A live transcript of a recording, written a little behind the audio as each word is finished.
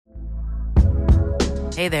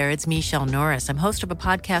Hey there, it's Michelle Norris. I'm host of a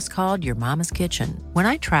podcast called Your Mama's Kitchen. When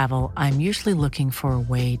I travel, I'm usually looking for a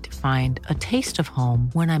way to find a taste of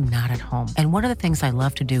home when I'm not at home. And one of the things I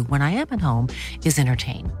love to do when I am at home is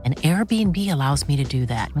entertain. And Airbnb allows me to do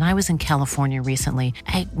that. When I was in California recently,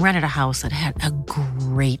 I rented a house that had a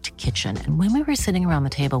great kitchen. And when we were sitting around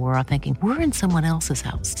the table, we were all thinking, we're in someone else's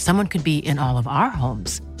house. Someone could be in all of our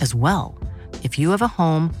homes as well. If you have a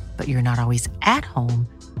home, but you're not always at home,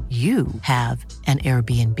 you have an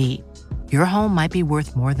Airbnb. Your home might be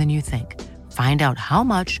worth more than you think. Find out how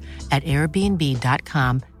much at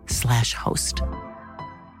airbnb.com/host.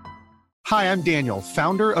 Hi, I'm Daniel,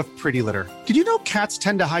 founder of Pretty Litter. Did you know cats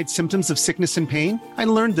tend to hide symptoms of sickness and pain? I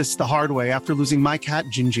learned this the hard way after losing my cat,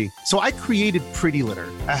 Gingy. So I created Pretty Litter,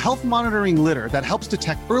 a health monitoring litter that helps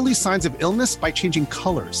detect early signs of illness by changing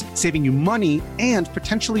colors, saving you money and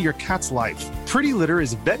potentially your cat's life. Pretty Litter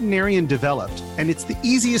is veterinarian developed, and it's the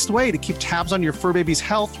easiest way to keep tabs on your fur baby's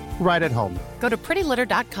health right at home. Go to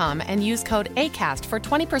prettylitter.com and use code ACAST for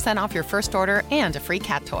 20% off your first order and a free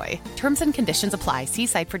cat toy. Terms and conditions apply. See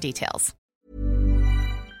site for details.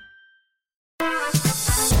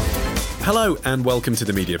 Hello and welcome to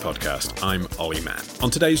the Media Podcast. I'm Ollie Mann.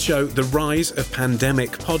 On today's show, the rise of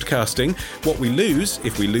pandemic podcasting, what we lose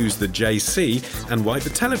if we lose the JC, and why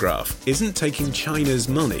The Telegraph isn't taking China's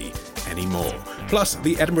money anymore. Plus,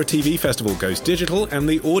 the Edinburgh TV Festival goes digital and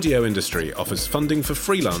the audio industry offers funding for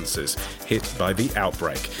freelancers hit by the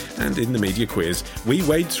outbreak. And in the media quiz, we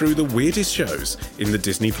wade through the weirdest shows in the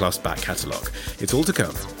Disney Plus back catalogue. It's all to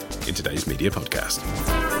come in today's Media Podcast.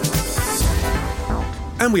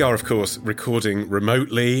 And we are, of course, recording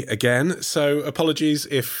remotely again, so apologies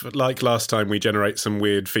if, like last time, we generate some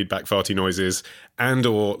weird feedback farty noises and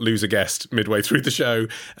or lose a guest midway through the show.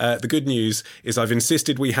 The good news is I've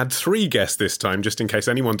insisted we had 3 guests this time, just in case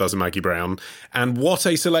anyone does a Maggie Brown. And what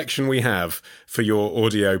a selection we have for your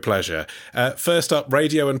audio pleasure. First up,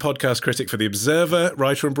 radio and podcast critic for The Observer,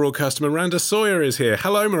 writer and broadcaster Miranda Sawyer is here.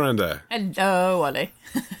 Hello, Miranda. Hello, Ollie.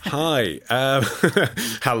 Hi.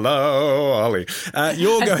 Hello, Ollie.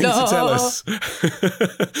 You're going to tell us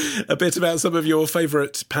a bit about some of your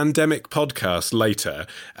favourite pandemic podcasts later.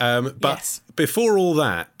 But yes. Before all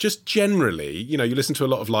that, just generally, you listen to a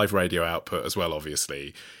lot of live radio output as well,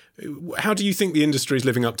 obviously. How do you think the industry is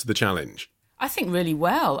living up to the challenge? I think really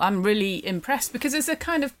well. I'm really impressed because there's a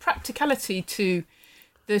kind of practicality to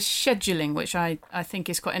the scheduling, which I think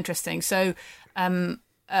is quite interesting. So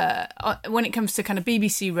when it comes to kind of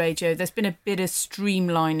BBC radio, there's been a bit of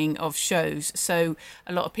streamlining of shows. So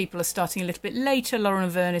a lot of people are starting a little bit later. Lauren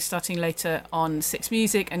and Vern is starting later on Six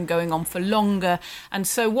Music and going on for longer. And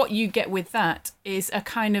so what you get with that is a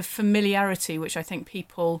kind of familiarity, which I think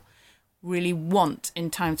people really want in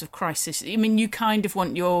times of crisis. I mean, you kind of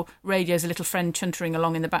want your radio as a little friend chuntering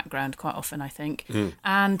along in the background quite often, I think.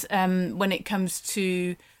 And when it comes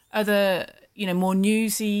to other, more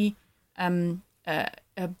newsy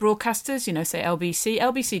broadcasters, say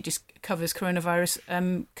LBC just covers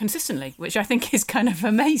coronavirus consistently, which I think is kind of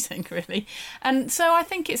amazing, really. And so I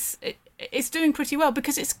think it's doing pretty well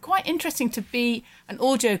because it's quite interesting to be an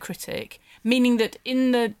audio critic, meaning that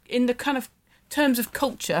in the kind of terms of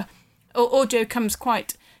culture, audio comes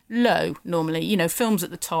quite low normally, films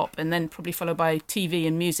at the top and then probably followed by TV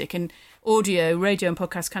and music, and audio, radio and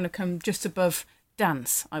podcasts kind of come just above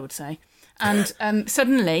dance, I would say. And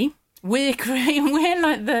suddenly we're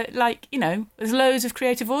like there's loads of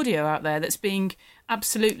creative audio out there that's being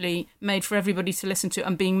absolutely made for everybody to listen to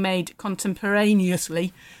and being made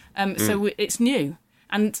contemporaneously. So it's new.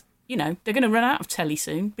 And, they're going to run out of telly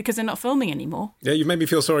soon because they're not filming anymore. Yeah, you've made me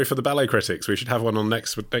feel sorry for the ballet critics. We should have one on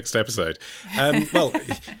next episode. Well,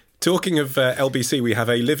 talking of LBC, we have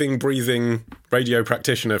a living, breathing radio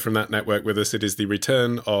practitioner from that network with us. It is the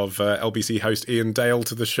return of LBC host Ian Dale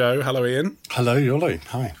to the show. Hello, Ian. Hello, Ollie.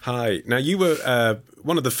 Hi. Hi. Now, you were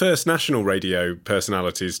one of the first national radio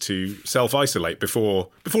personalities to self-isolate before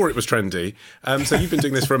it was trendy. So you've been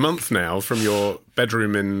doing this for a month now from your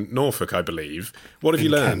bedroom in Norfolk, I believe. What have you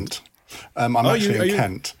learned? Kent. I'm actually in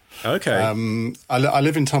Kent. Okay. I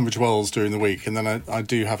live in Tunbridge Wells during the week, and then I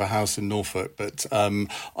do have a house in Norfolk, but I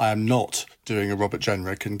am not doing a Robert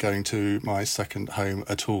Jenrick and going to my second home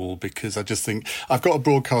at all, because I just think I've got a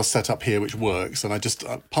broadcast set up here which works, and I just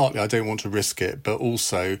partly I don't want to risk it, but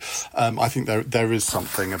also I think there is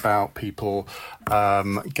something about people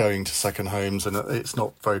going to second homes, and it's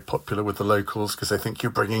not very popular with the locals because they think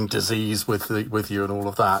you're bringing disease with you and all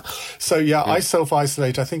of that. So yeah, I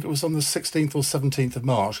self-isolate. I think it was on the 16th or 17th of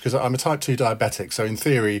March because I'm a type 2 diabetic, so in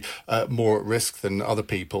theory more at risk than other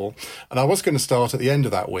people. And I was going to start at the end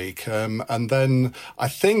of that week, and And then I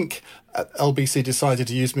think LBC decided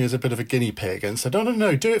to use me as a bit of a guinea pig and said,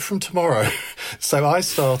 no, do it from tomorrow. So I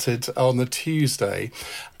started on the Tuesday,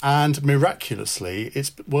 and miraculously,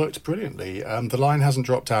 it's worked brilliantly. The line hasn't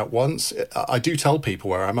dropped out once. I do tell people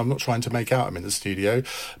where I am. I'm not trying to make out I'm in the studio,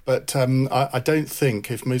 but I don't think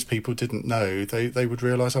if most people didn't know, they would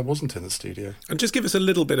realise I wasn't in the studio. And just give us a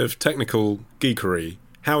little bit of technical geekery.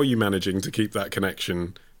 How are you managing to keep that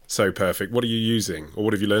connection so perfect? What are you using, or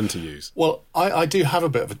what have you learned to use? Well, I do have a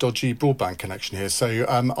bit of a dodgy broadband connection here, so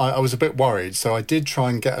I was a bit worried. So I did try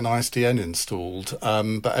and get an ISDN installed,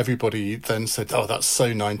 but everybody then said, "Oh, that's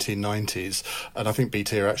so 1990s," and I think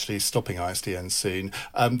BT are actually stopping ISDN soon.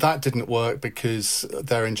 That didn't work because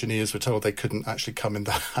their engineers were told they couldn't actually come in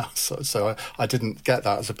the house, so I didn't get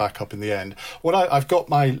that as a backup in the end. I've got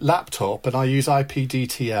my laptop, and I use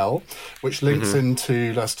IPDTL, which links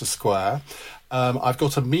into Leicester Square. I've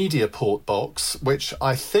got a media port box, which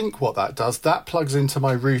I think what that does, that plugs into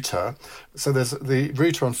my router. So the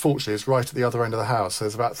router, unfortunately, is right at the other end of the house. So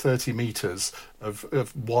there's about 30 metres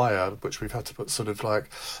of wire, which we've had to put sort of like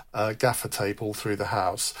gaffer tape all through the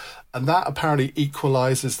house. And that apparently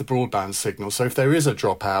equalises the broadband signal. So if there is a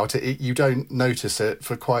dropout, you don't notice it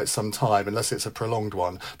for quite some time, unless it's a prolonged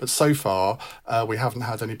one. But so far, we haven't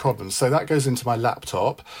had any problems. So that goes into my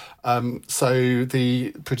laptop. So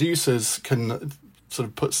the producers can sort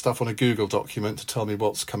of put stuff on a Google document to tell me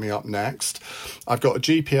what's coming up next. I've got a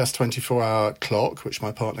GPS 24-hour clock, which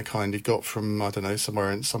my partner kindly got from, I don't know, somewhere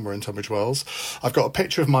in Tunbridge Wells. I've got a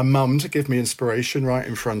picture of my mum to give me inspiration right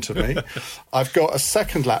in front of me. I've got a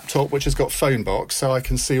second laptop, which has got phone box, so I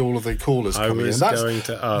can see all of the callers coming in.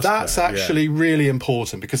 That's actually really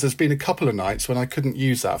important, because there's been a couple of nights when I couldn't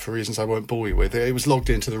use that for reasons I won't bore you with. It was logged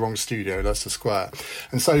into the wrong studio, Leicester Square.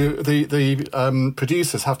 And so the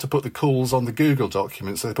producers have to put the calls on the Google document.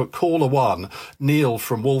 So they put caller 1, Neil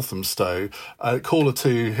from Walthamstow, caller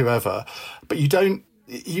 2, whoever. But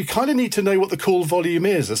you kind of need to know what the call volume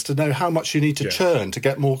is as to know how much you need to churn to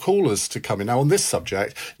get more callers to come in. Now, on this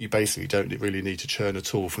subject, you basically don't really need to churn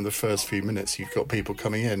at all. From the first few minutes, you've got people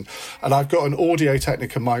coming in. And I've got an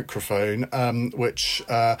Audio-Technica microphone, which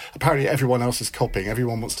apparently everyone else is copying.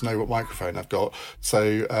 Everyone wants to know what microphone I've got.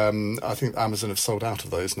 So I think Amazon have sold out of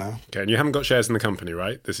those now. Okay, and you haven't got shares in the company,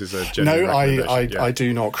 right? This is a genuine recommendation. No, I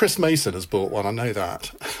do not. Chris Mason has bought one, I know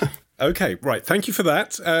that. Okay, right. Thank you for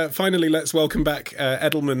that. Finally, let's welcome back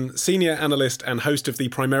Edelman senior analyst and host of the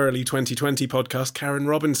Primarily 2020 podcast, Karen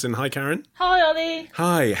Robinson. Hi, Karen. Hi, Ollie.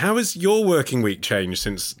 Hi. How has your working week changed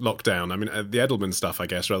since lockdown? I mean, the Edelman stuff, I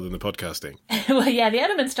guess, rather than the podcasting. Well, yeah, the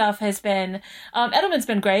Edelman stuff has been... Edelman's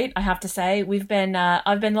been great, I have to say.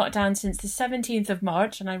 I've been locked down since the 17th of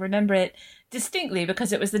March, and I remember it distinctly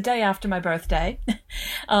because it was the day after my birthday.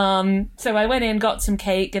 So I went in, got some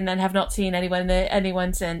cake, and then have not seen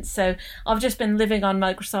anyone since. So I've just been living on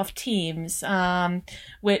Microsoft Teams,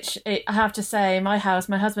 which I have to say, my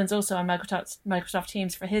husband's also on Microsoft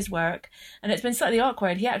Teams for his work, and it's been slightly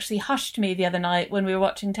awkward. He actually hushed me the other night when we were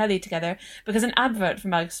watching telly together because an advert for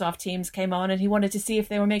Microsoft Teams came on, and he wanted to see if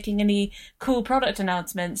they were making any cool product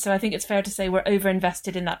announcements. So I think it's fair to say we're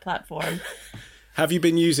over-invested in that platform. Have you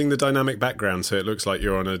been using the dynamic background so it looks like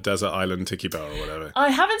you're on a desert island tiki bar or whatever? I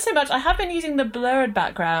haven't so much. I have been using the blurred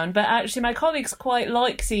background, but actually my colleagues quite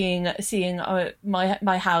like seeing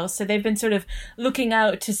my house, so they've been sort of looking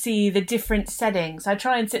out to see the different settings. I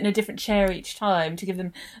try and sit in a different chair each time to give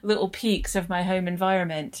them little peeks of my home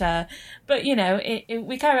environment. But, you know,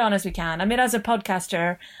 we carry on as we can. I mean, as a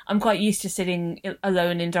podcaster, I'm quite used to sitting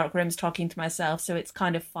alone in dark rooms talking to myself, so it's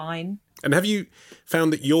kind of fine. And have you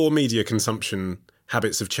found that your media consumption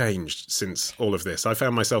habits have changed since all of this? I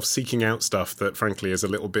found myself seeking out stuff that, frankly, is a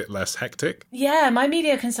little bit less hectic. Yeah, my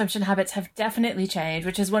media consumption habits have definitely changed,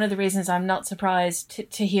 which is one of the reasons I'm not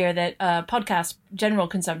surprised to hear that podcast general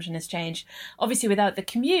consumption has changed. Obviously, without the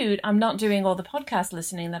commute, I'm not doing all the podcast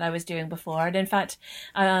listening that I was doing before. And in fact,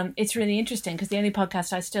 it's really interesting because the only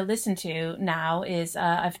podcast I still listen to now is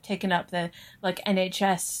I've taken up the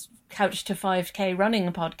NHS Couch to 5K running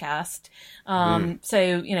podcast. So,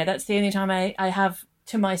 you know, that's the only time I have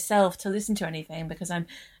to myself to listen to anything because I'm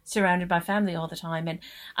surrounded by family all the time. And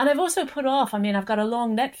I've also put off, I've got a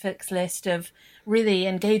long Netflix list of really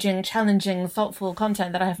engaging, challenging, thoughtful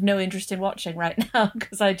content that I have no interest in watching right now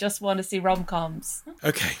because I just want to see rom-coms.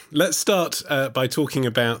 Okay, let's start by talking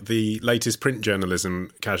about the latest print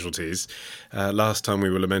journalism casualties. Last time we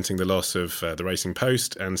were lamenting the loss of the Racing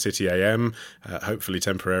Post and City AM, hopefully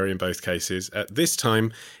temporary in both cases. This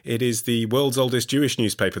time, it is the world's oldest Jewish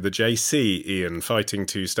newspaper, the JC, Ian, fighting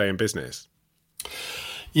to stay in business.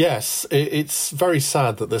 Yes, it's very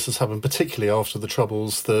sad that this has happened, particularly after the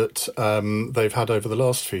troubles that they've had over the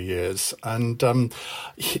last few years. And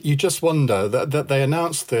you just wonder that they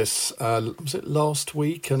announced this, was it last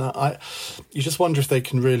week? And you just wonder if they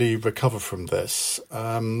can really recover from this.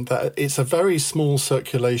 That it's a very small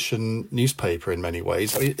circulation newspaper in many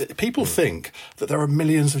ways. I mean, people think that there are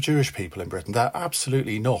millions of Jewish people in Britain. They're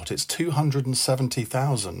absolutely not. It's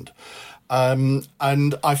 270,000. And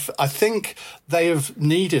I think they have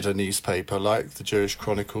needed a newspaper like the Jewish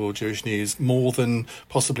Chronicle, Jewish News, more than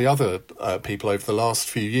possibly other people over the last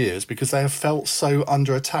few years, because they have felt so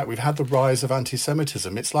under attack. We've had the rise of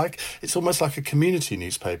anti-Semitism. It's almost like a community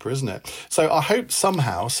newspaper, isn't it? So I hope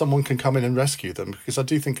somehow someone can come in and rescue them, because I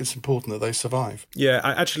do think it's important that they survive. Yeah,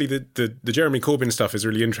 actually, the Jeremy Corbyn stuff is a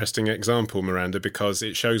really interesting example, Miranda, because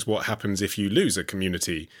it shows what happens if you lose a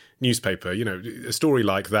community newspaper. You know, a story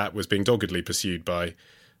like that was being doggedly pursued by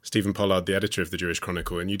Stephen Pollard, the editor of the Jewish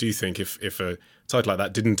Chronicle, and you do think if a title like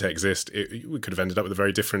that didn't exist, we could have ended up with a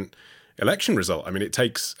very different election result. I mean, it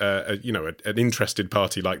takes an interested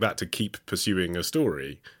party like that to keep pursuing a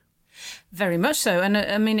story. Very much so. And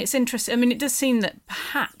I mean, it's interesting. I mean, it does seem that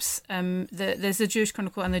perhaps there's the Jewish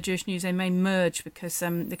Chronicle and the Jewish News, they may merge because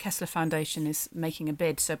the Kessler Foundation is making a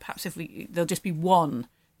bid. So perhaps there'll just be one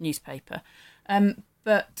newspaper.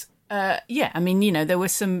 I mean, you know, there were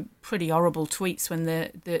some pretty horrible tweets when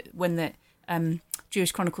the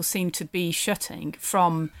Jewish Chronicle seemed to be shutting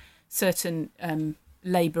from certain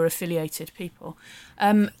Labour-affiliated people.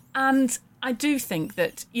 And I do think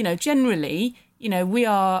that, you know, generally, you know, we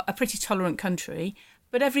are a pretty tolerant country,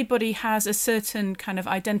 but everybody has a certain kind of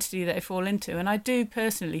identity that they fall into. And I do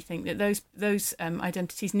personally think that those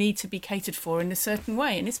identities need to be catered for in a certain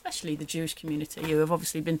way, and especially the Jewish community, who have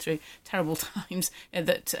obviously been through terrible times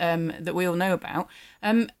that we all know about.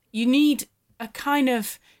 You need a kind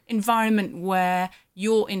of environment where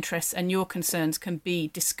your interests and your concerns can be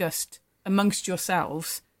discussed amongst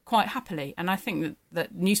yourselves quite happily. And I think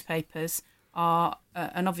that newspapers are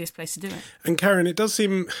an obvious place to do it. And Karen, it does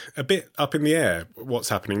seem a bit up in the air what's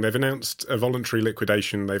happening. They've announced a voluntary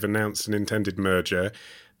liquidation. They've announced an intended merger.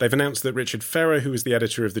 They've announced that Richard Ferrer, who was the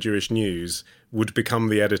editor of the Jewish News, would become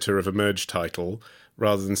the editor of a merged title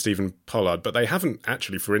rather than Stephen Pollard. But they haven't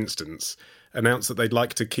actually, for instance, announced that they'd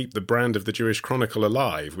like to keep the brand of the Jewish Chronicle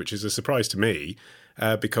alive, which is a surprise to me,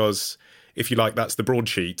 because if you like, that's the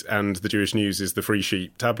broadsheet and the Jewish News is the free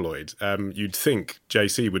sheet tabloid. You'd think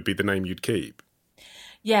JC would be the name you'd keep.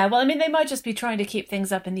 Yeah, well, I mean, they might just be trying to keep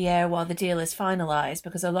things up in the air while the deal is finalised,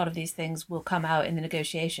 because a lot of these things will come out in the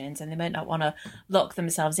negotiations and they might not want to lock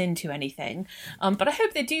themselves into anything. But I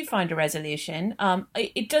hope they do find a resolution.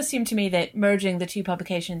 It does seem to me that merging the two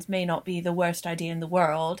publications may not be the worst idea in the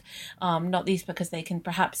world, not least because they can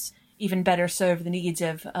perhaps even better serve the needs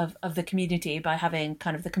of the community by having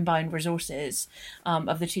kind of the combined resources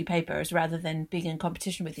of the two papers rather than being in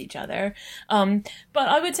competition with each other. But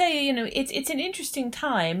I would say, you know, it's an interesting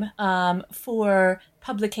time for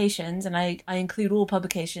publications, and I include all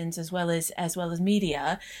publications as well as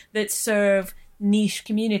media that serve niche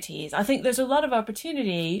communities. I think there's a lot of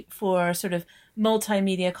opportunity for sort of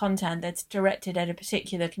multimedia content that's directed at a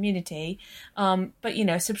particular community. But, you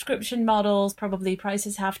know, subscription models, probably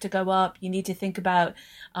prices have to go up. You need to think about,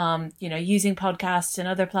 using podcasts and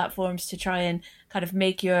other platforms to try and kind of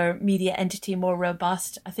make your media entity more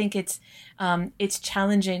robust. I think it's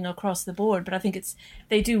challenging across the board, but I think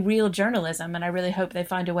they do real journalism, and I really hope they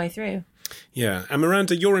find a way through. Yeah. And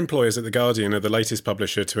Miranda, your employers at The Guardian are the latest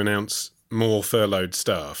publisher to announce more furloughed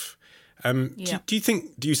staff. Do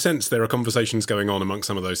you sense there are conversations going on amongst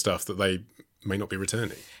some of those staff that they may not be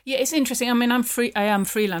returning? Yeah, it's interesting. I mean, I am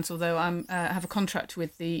freelance, although I have a contract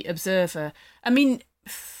with The Observer. I mean,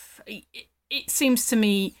 it seems to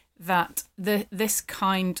me that this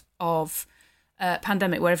kind of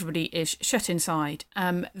pandemic where everybody is shut inside,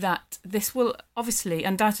 that this will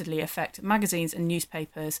undoubtedly affect magazines and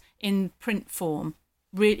newspapers in print form.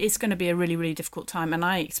 It's going to be a really, really difficult time, and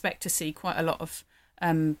I expect to see quite a lot of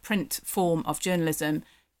print form of journalism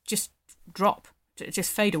just drop,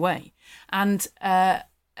 just fade away. And,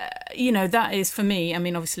 that is, for me, I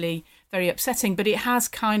mean, obviously very upsetting, but it has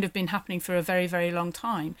kind of been happening for a very, very long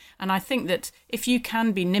time. And I think that if you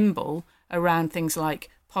can be nimble around things like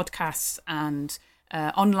podcasts and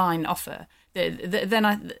online offer,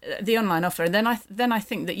 the online offer, then I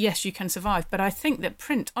think that, yes, you can survive. But I think that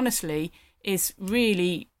print, honestly, is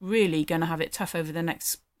really, really going to have it tough over the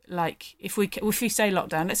next, if we stay locked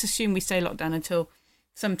down, let's assume we stay locked down until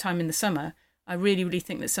sometime in the summer. I really, really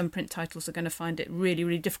think that some print titles are going to find it really,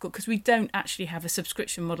 really difficult, because we don't actually have a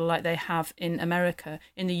subscription model like they have in America.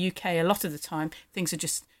 In the UK, a lot of the time, things are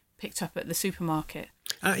just picked up at the supermarket.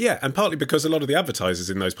 Yeah, and partly because a lot of the advertisers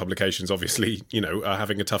in those publications obviously, are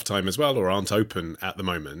having a tough time as well or aren't open at the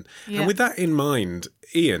moment. Yeah. And with that in mind,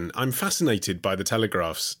 Ian, I'm fascinated by the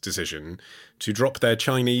Telegraph's decision to drop their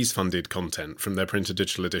Chinese-funded content from their print and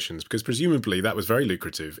digital editions, because presumably that was very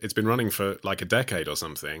lucrative. It's been running for like a decade or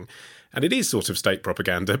something, and it is sort of state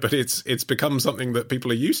propaganda, but it's become something that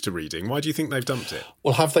people are used to reading. Why do you think they've dumped it?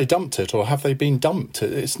 Well, have they dumped it, or have they been dumped?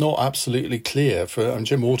 It's not absolutely clear.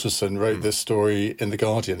 Jim Waterson wrote this story in The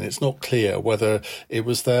Guardian. It's not clear whether it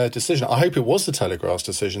was their decision. I hope it was the Telegraph's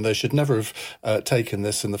decision. They should never have taken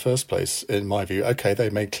this in the first place, in my view. OK,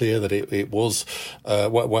 they made clear that it was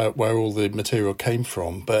where all the material came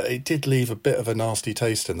from, but it did leave a bit of a nasty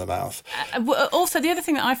taste in the mouth. Also, the other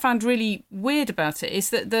thing that I found really weird about it is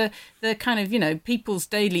that the kind of, People's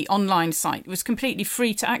Daily online site was completely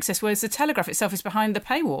free to access, whereas the Telegraph itself is behind the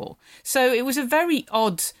paywall. So it was a very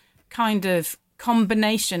odd kind of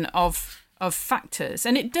combination of factors.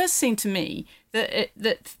 And it does seem to me that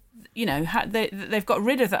they've got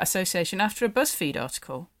rid of that association after a BuzzFeed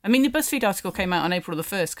article. I mean, the BuzzFeed article came out on April the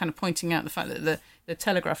 1st, kind of pointing out the fact that the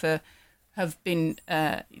Telegraph have been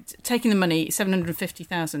taking the money,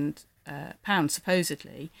 £750,000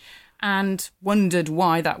 supposedly, and wondered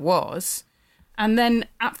why that was. And then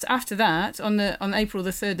after that, on April the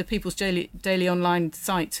 3rd, the People's Daily online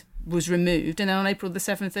site was removed, and then on April the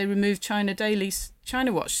 7th, they removed China Daily's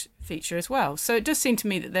China Watch feature as well. So it does seem to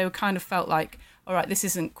me that they were kind of felt like, all right, this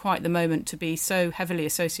isn't quite the moment to be so heavily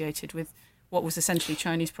associated with what was essentially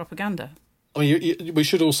Chinese propaganda. I mean, we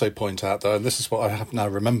should also point out, though, and this is what I have now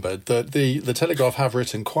remembered, that the Telegraph have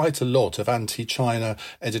written quite a lot of anti-China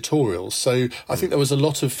editorials. So I think there was a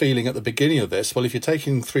lot of feeling at the beginning of this, well, if you're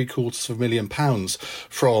taking £750,000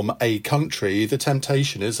 from a country, the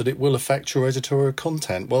temptation is that it will affect your editorial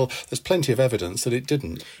content. Well, there's plenty of evidence that it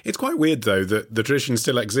didn't. It's quite weird, though, that the tradition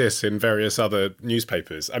still exists in various other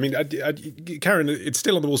newspapers. I mean, Karen, it's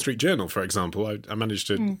still on the Wall Street Journal, for example. I managed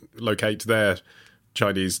to locate their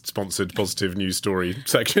Chinese-sponsored positive news story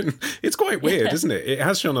section. It's quite weird, isn't it? It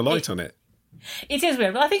has shone a light on it. It is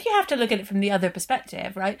weird. Well, I think you have to look at it from the other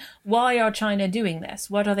perspective, right? Why are China doing this?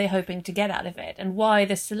 What are they hoping to get out of it? And why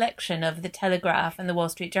the selection of the Telegraph and the Wall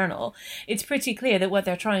Street Journal? It's pretty clear that what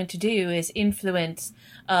they're trying to do is influence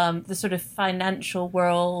the sort of financial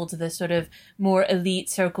world, the sort of more elite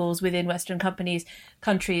circles within Western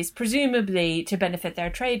countries, presumably to benefit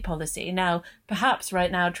their trade policy. Now, perhaps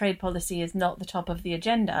right now, trade policy is not the top of the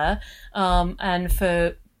agenda, and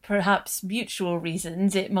for perhaps mutual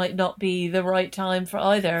reasons, it might not be the right time for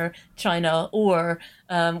either China or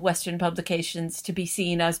Western publications to be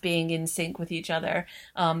seen as being in sync with each other.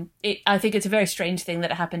 I think it's a very strange thing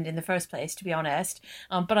that it happened in the first place, to be honest.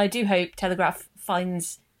 But I do hope Telegraph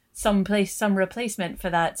finds some replacement for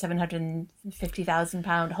that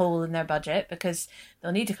 £750,000 hole in their budget, because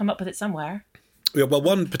they'll need to come up with it somewhere. Well,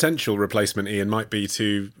 one potential replacement, Ian, might be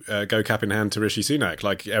to go cap in hand to Rishi Sunak,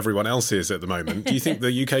 like everyone else is at the moment. Do you think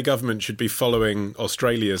the UK government should be following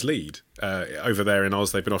Australia's lead? Over there in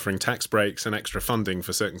Oz, they've been offering tax breaks and extra funding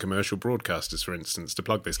for certain commercial broadcasters, for instance, to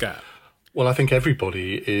plug this gap. Well, I think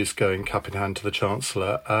everybody is going cap in hand to the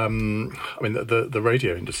Chancellor. I mean, the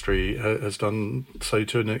radio industry has done so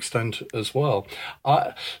to an extent as well.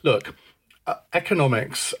 Look,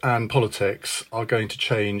 economics and politics are going to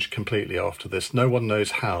change completely after this. No one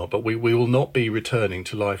knows how, but we will not be returning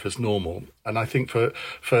to life as normal. And I think for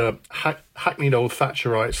hackneyed old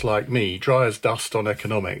Thatcherites like me, dry as dust on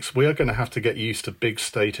economics, we are going to have to get used to big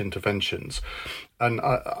state interventions. And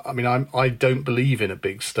I don't believe in a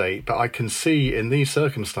big state, but I can see in these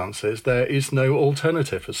circumstances there is no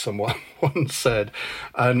alternative, as someone once said.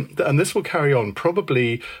 And this will carry on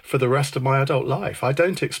probably for the rest of my adult life. I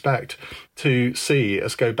don't expect to see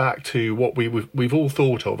us go back to what we've all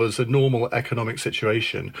thought of as a normal economic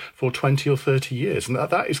situation for 20 or 30 years. And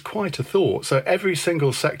that is quite a thought. So every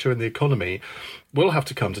single sector in the economy will have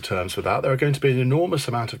to come to terms with that. There are going to be an enormous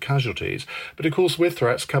amount of casualties. But of course, with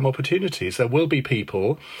threats come opportunities. There will be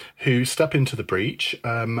people who step into the breach.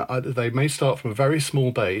 They may start from a very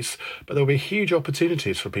small base, but there will be huge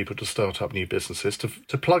opportunities for people to start up new businesses,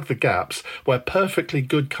 to plug the gaps where perfectly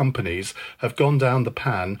good companies have gone down the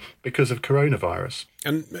pan because of coronavirus.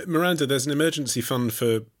 And Miranda, there's an emergency fund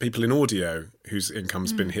for people in audio whose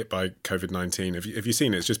income's been hit by COVID-19. Have you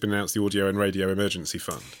seen it? It's just been announced, the Audio and Radio Emergency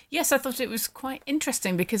Fund. Yes, I thought it was quite quite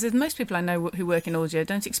interesting because most people I know who work in audio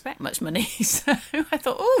don't expect much money. So I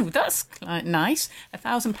thought, oh, that's quite nice,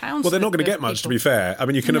 £1,000. Well, they're not going to get much, to be fair. I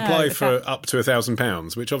mean, you can apply for up to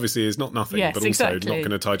 £1,000, which obviously is not nothing, but also not going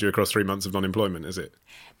to tide you across 3 months of unemployment, is it?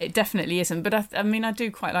 It definitely isn't. But I mean, I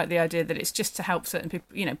do quite like the idea that it's just to help certain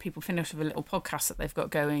people, people finish with a little podcast that they've got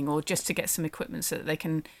going, or just to get some equipment so that they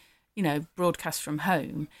can, broadcast from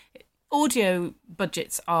home. Audio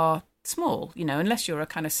budgets are small, unless you're a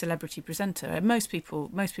kind of celebrity presenter. Most people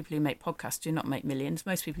who make podcasts do not make millions.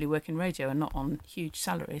 Most people who work in radio are not on huge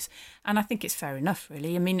salaries, and I think it's fair enough,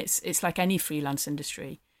 really. I mean, it's like any freelance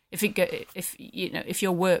industry. If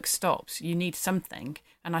your work stops, you need something,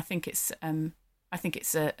 and I think it's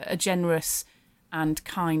a generous and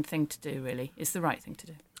kind thing to do. Really, it's the right thing to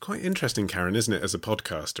do. Quite interesting, Karen, isn't it? As a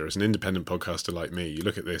podcaster, as an independent podcaster like me, you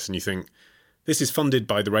look at this and you think, this is funded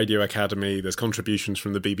by the Radio Academy, there's contributions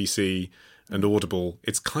from the BBC and Audible.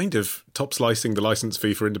 It's kind of top slicing the licence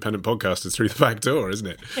fee for independent podcasters through the back door, isn't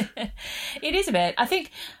it? It is a bit. I think,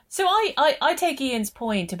 so I take Ian's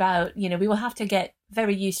point about, we will have to get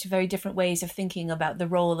very used to very different ways of thinking about the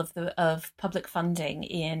role of public funding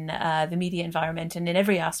in the media environment and in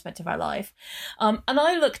every aspect of our life. And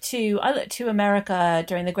I look to America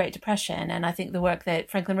during the Great Depression, and I think the work that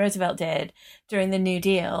Franklin Roosevelt did during the New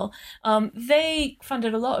Deal. They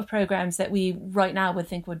funded a lot of programs that we right now would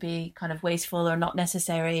think would be kind of wasteful or not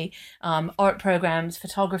necessary. Art programs,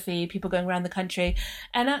 photography, people going around the country,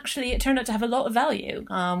 and actually it turned out to have a lot of value.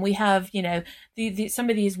 We have, some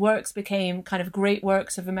of these works became kind of great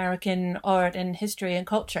works of American art and history and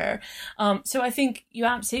culture. So I think you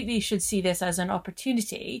absolutely should see this as an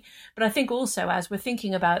opportunity. But I think also, as we're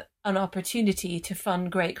thinking about an opportunity to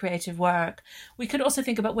fund great creative work, we could also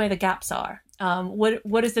think about where the gaps are.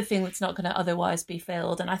 What is the thing that's not going to otherwise be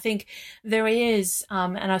filled? And I think there is,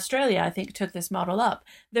 and Australia, I think, took this model up.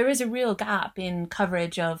 There is a real gap in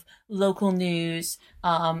coverage of local news,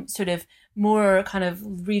 sort of more kind of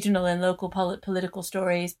regional and local political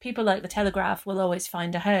stories. People like the Telegraph will always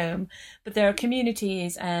find a home, but there are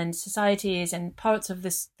communities and societies and parts of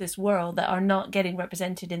this world that are not getting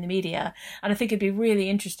represented in the media. And I think it'd be really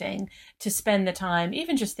interesting to spend the time,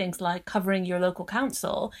 even just things like covering your local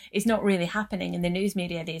council is not really happening in the news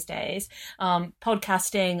media these days.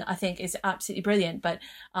 Podcasting, I think, is absolutely brilliant. But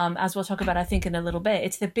as we'll talk about, I think, in a little bit,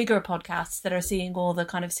 it's the bigger podcasts that are seeing all the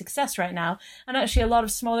kind of success right now. And actually, a lot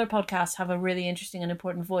of smaller podcasts have a really interesting and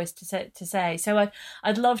important voice to say. So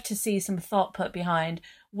I'd love to see some thought put behind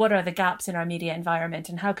what are the gaps in our media environment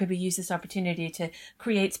and how could we use this opportunity to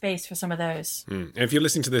create space for some of those. If you're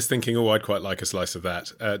listening to this thinking, I'd quite like a slice of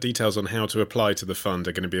that, details on how to apply to the fund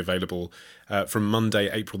are going to be available from Monday,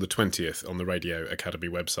 April the 20th on the Radio Academy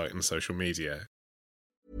website and social media.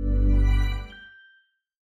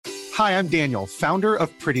 Hi, I'm Daniel, founder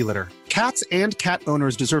of Pretty Litter. Cats and cat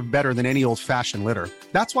owners deserve better than any old-fashioned litter.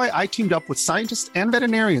 That's why I teamed up with scientists and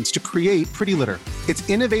veterinarians to create Pretty Litter. Its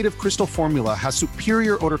innovative crystal formula has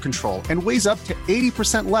superior odor control and weighs up to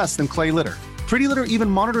 80% less than clay litter. Pretty Litter even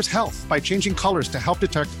monitors health by changing colors to help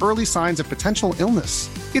detect early signs of potential illness.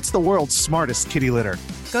 It's the world's smartest kitty litter.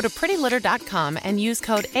 Go to prettylitter.com and use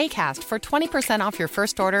code ACAST for 20% off your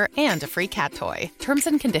first order and a free cat toy. Terms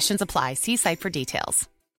and conditions apply. See site for details.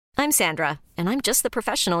 I'm Sandra, and I'm just the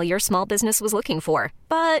professional your small business was looking for.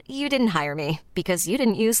 But you didn't hire me because you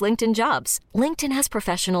didn't use LinkedIn Jobs. LinkedIn has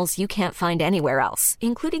professionals you can't find anywhere else,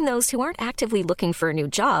 including those who aren't actively looking for a new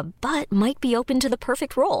job, but might be open to the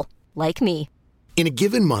perfect role, like me. In a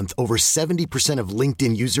given month, over 70% of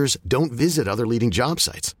LinkedIn users don't visit other leading job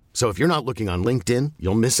sites. So if you're not looking on LinkedIn,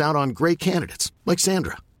 you'll miss out on great candidates like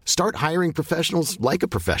Sandra. Start hiring professionals like a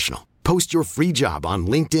professional. Post your free job on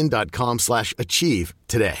linkedin.com/achieve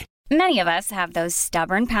today. Many of us have those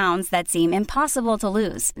stubborn pounds that seem impossible to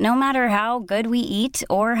lose, no matter how good we eat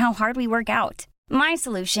or how hard we work out. My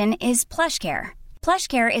solution is PlushCare.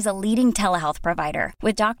 PlushCare is a leading telehealth provider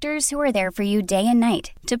with doctors who are there for you day and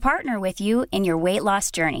night to partner with you in your weight loss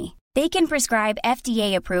journey. They can prescribe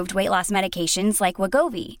FDA-approved weight loss medications like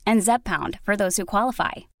Wegovy and Zepbound for those who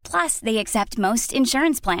qualify. Plus, they accept most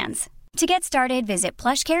insurance plans. To get started, visit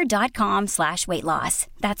plushcare.com/weightloss.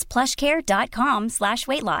 That's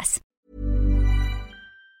plushcare.com/weightloss.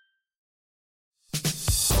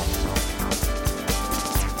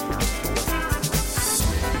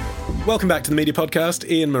 Welcome back to the Media Podcast.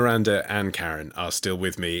 Ian, Miranda and Karen are still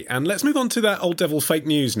with me. And let's move on to that old devil fake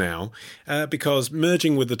news now, because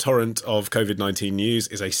merging with the torrent of COVID-19 news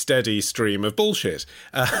is a steady stream of bullshit,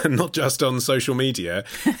 not just on social media,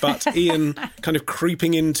 but Ian kind of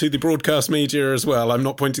creeping into the broadcast media as well. I'm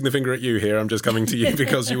not pointing the finger at you here. I'm just coming to you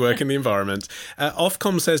because you work in the environment.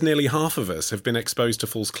 Ofcom says nearly half of us have been exposed to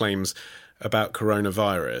false claims about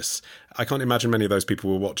coronavirus. I can't imagine many of those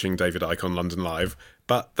people were watching David Icke on London Live,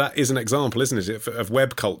 but that is an example, isn't it, of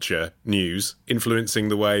web culture news influencing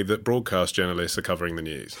the way that broadcast journalists are covering the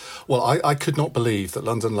news. Well, I could not believe that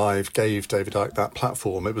London Live gave David Icke that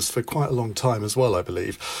platform. It was for quite a long time as well, I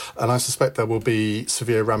believe. And I suspect there will be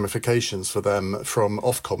severe ramifications for them from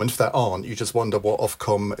Ofcom. And if there aren't, you just wonder what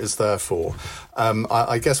Ofcom is there for.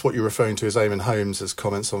 I guess what you're referring to is Eamon Holmes'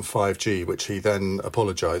 comments on 5G, which he then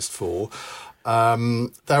apologised for.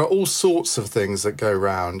 There are all sorts of things that go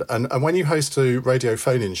round. And when you host a radio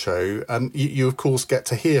phone-in show, you of course get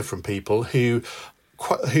to hear from people who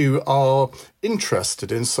are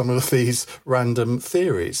interested in some of these random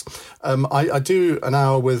theories. I do an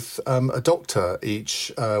hour with a doctor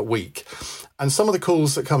each week, and some of the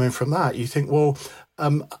calls that come in from that, you think, well,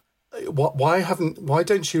 why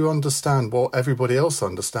don't you understand what everybody else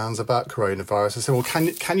understands about coronavirus? I say, well,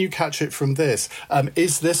 can you catch it from this?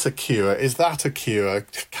 Is this a cure? Is that a cure?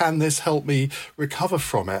 Can this help me recover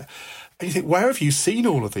from it? And you think, where have you seen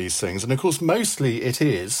all of these things? And of course, mostly it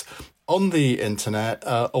is on the internet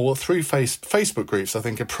or through Facebook groups. I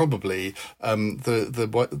think are probably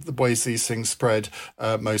the ways these things spread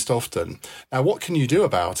most often. Now, what can you do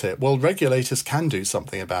about it? Well, regulators can do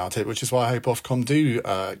something about it, which is why I hope Ofcom do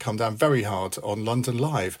come down very hard on London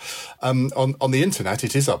Live. On the internet,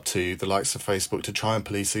 it is up to the likes of Facebook to try and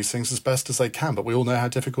police these things as best as they can, but we all know how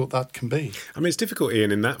difficult that can be. I mean, it's difficult,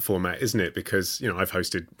 Ian, in that format, isn't it? Because, I've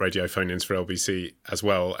hosted radio phone-ins for LBC as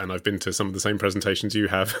well, and I've been to some of the same presentations you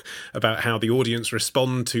have about how the audience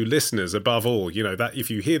respond to listeners above all. That if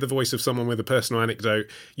you hear the voice of someone with a personal anecdote,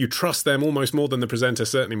 you trust them almost more than the presenter,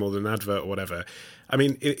 certainly more than an advert or whatever. I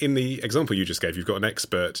mean, in the example you just gave, you've got an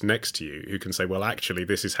expert next to you who can say, well, actually,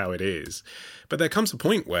 this is how it is. But there comes a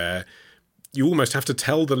point where you almost have to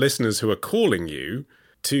tell the listeners who are calling you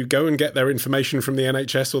to go and get their information from the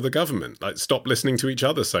NHS or the government. Like, stop listening to each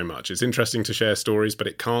other so much. It's interesting to share stories, but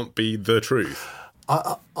it can't be the truth.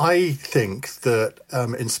 I think that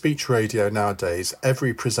in speech radio nowadays,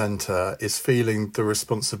 every presenter is feeling the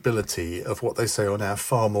responsibility of what they say on air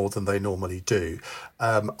far more than they normally do.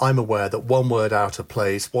 I'm aware that one word out of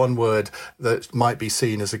place, one word that might be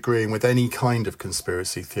seen as agreeing with any kind of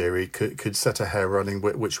conspiracy theory could set a hair running,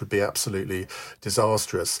 which would be absolutely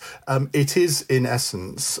disastrous. It is, in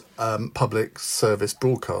essence, public service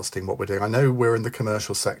broadcasting, what we're doing. I know we're in the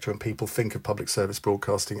commercial sector and people think of public service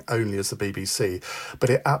broadcasting only as the BBC, but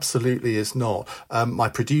it absolutely is not. My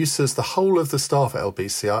producers, the whole of the staff at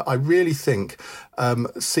LBC, I really think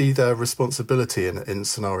see their responsibility in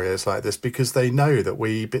scenarios like this, because they know that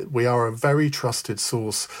we are a very trusted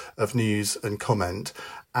source of news and comment,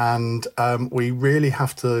 and we really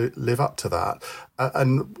have to live up to that.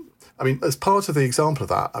 And I mean, as part of the example of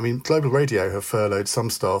that, Global Radio have furloughed some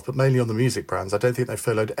staff, but mainly on the music brands. I don't think they've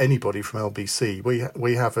furloughed anybody from LBC.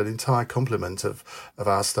 We have an entire complement of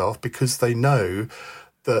our staff, because they know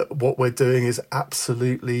that what we're doing is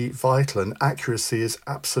absolutely vital and accuracy is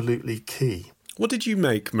absolutely key. What did you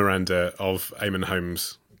make, Miranda, of Eamon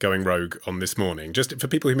Holmes going rogue on This Morning? Just for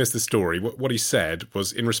people who missed the story, what he said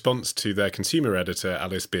was in response to their consumer editor,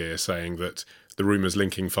 Alice Beer, saying that the rumours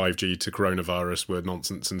linking 5G to coronavirus were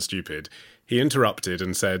nonsense and stupid. He interrupted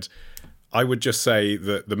and said, I would just say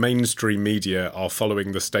that the mainstream media are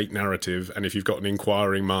following the state narrative, and if you've got an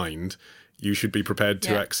inquiring mind, you should be prepared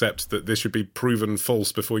to accept that this should be proven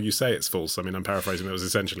false before you say it's false. I'm paraphrasing, that was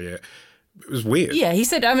essentially it. It was weird. Yeah, he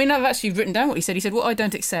said, I've actually written down what he said. He said, what I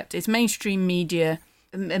don't accept is mainstream media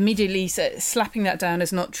immediately slapping that down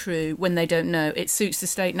as not true when they don't know. It suits the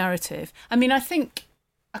state narrative. I think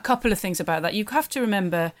a couple of things about that. You have to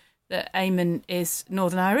remember that Eamon is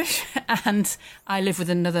Northern Irish, and I live with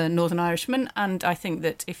another Northern Irishman, and I think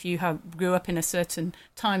that if you grew up in a certain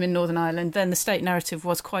time in Northern Ireland, then the state narrative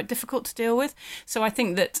was quite difficult to deal with. So I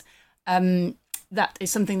think that that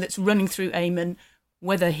is something that's running through Eamon,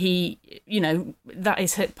 whether he, that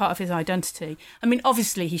is part of his identity.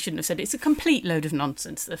 Obviously he shouldn't have said it. It's a complete load of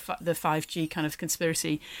nonsense, the 5G kind of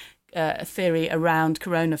conspiracy theory around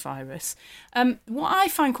coronavirus. What I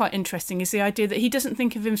find quite interesting is the idea that he doesn't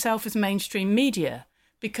think of himself as mainstream media,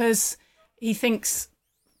 because he thinks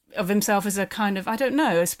of himself as a kind of, I don't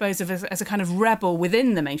know, I suppose as a kind of rebel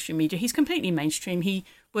within the mainstream media. He's completely mainstream. He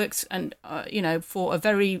works for a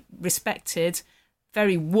very respected,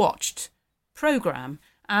 very watched programme.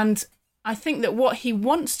 And I think that what he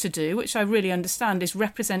wants to do, which I really understand, is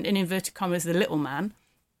represent, in inverted commas, the little man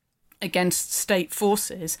against state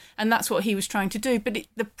forces, and that's what he was trying to do. But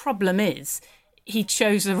the problem is he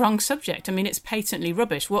chose the wrong subject. It's patently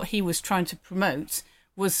rubbish. What he was trying to promote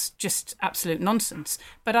was just absolute nonsense.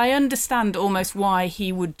 But I understand almost why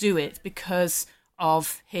he would do it, because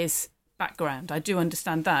of his background. I do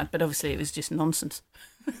understand that, but obviously it was just nonsense.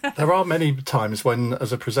 There are many times when,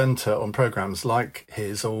 as a presenter on programmes like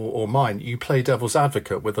his or mine, you play devil's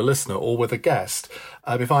advocate with a listener or with a guest.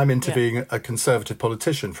 If I'm interviewing a Conservative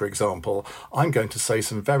politician, for example, I'm going to say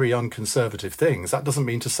some very unconservative things. That doesn't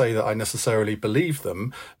mean to say that I necessarily believe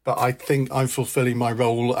them, but I think I'm fulfilling my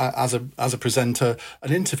role as a presenter,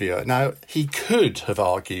 an interviewer. Now, he could have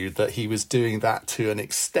argued that he was doing that to an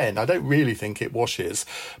extent. I don't really think it washes,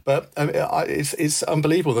 but it's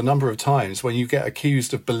unbelievable the number of times when you get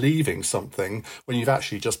accused of believing something when you've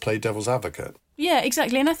actually just played devil's advocate. Yeah,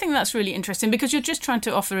 exactly. And I think that's really interesting because you're just trying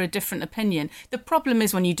to offer a different opinion. The problem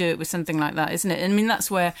is when you do it with something like that, isn't it? I mean,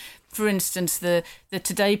 that's where, for instance, the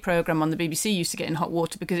Today programme on the BBC used to get in hot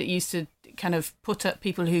water because it used to kind of put up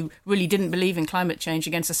people who really didn't believe in climate change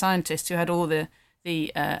against a scientist who had all the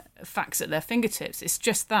facts at their fingertips. It's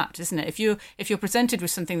just that, isn't it? If you're presented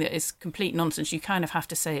with something that is complete nonsense, you kind of have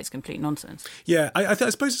to say it's complete nonsense. Yeah, I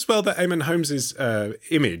suppose as well that Eamon Holmes's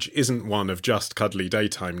image isn't one of just cuddly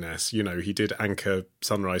daytime-ness. You know, he did anchor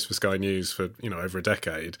Sunrise for Sky News for, over a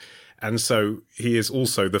decade. And so he is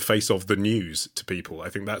also the face of the news to people. I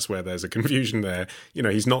think that's where there's a confusion there.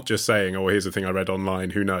 He's not just saying, oh, here's a thing I read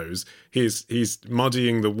online, who knows? He's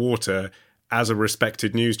muddying the water as a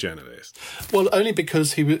respected news journalist. Well, only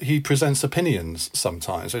because he presents opinions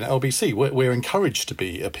sometimes. In LBC, we're encouraged to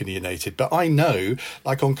be opinionated. But I know,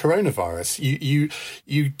 like on coronavirus,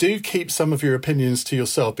 you do keep some of your opinions to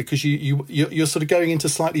yourself because you're sort of going into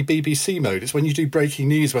slightly BBC mode. It's when you do breaking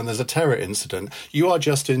news when there's a terror incident, you are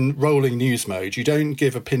just in rolling news mode. You don't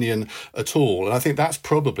give opinion at all. And I think that's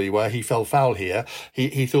probably where he fell foul here.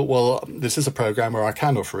 He thought, well, this is a programme where I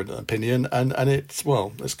can offer an opinion, and it's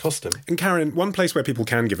cost him. And Karen, one place where people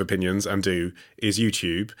can give opinions, and do, is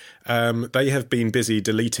YouTube. They have been busy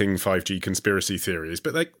deleting 5G conspiracy theories,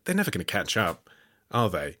 but they're never going to catch up, are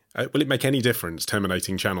they? Will it make any difference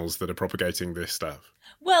terminating channels that are propagating this stuff?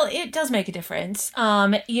 Well, it does make a difference.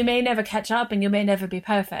 You may never catch up and you may never be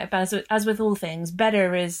perfect, but as with all things,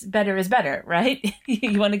 better is better, right?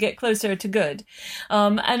 You want to get closer to good.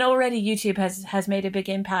 And already YouTube has made a big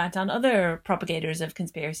impact on other propagators of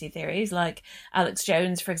conspiracy theories, like Alex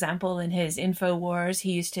Jones, for example, in his InfoWars.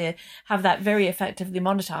 He used to have that very effectively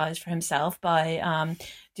monetized for himself by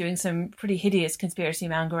doing some pretty hideous conspiracy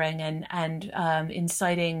mongering and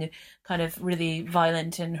inciting kind of really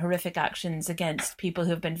violent and horrific actions against people who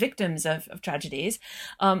have been victims of tragedies.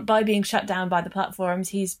 By being shut down by the platforms,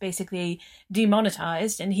 he's basically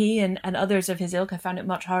demonetized, and he and others of his ilk have found it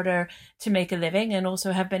much harder to make a living and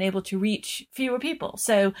also have been able to reach fewer people.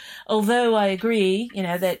 So although I agree,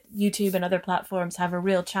 that YouTube and other platforms have a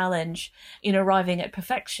real challenge in arriving at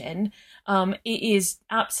perfection, it is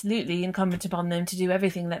absolutely incumbent upon them to do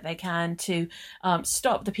everything that they can to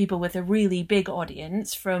stop the people with a really big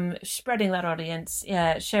audience from spreading that audience,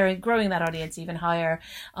 growing that audience even higher,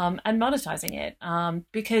 and monetizing it,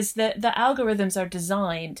 because the algorithms are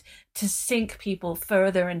designed to sink people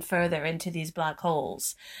further and further into these black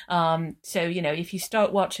holes. So, if you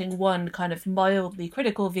start watching one kind of mildly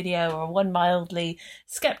critical video or one mildly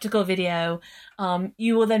skeptical video,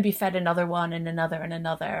 you will then be fed another one and another and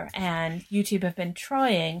another. And YouTube have been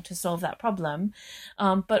trying to solve that problem.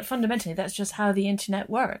 But fundamentally, that's just how the internet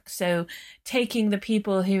works. So taking the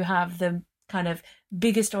people who have the kind of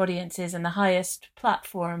biggest audiences and the highest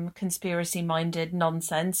platform conspiracy-minded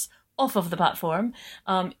nonsense off of the platform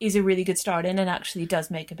is a really good start and actually does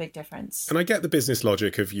make a big difference. And I get the business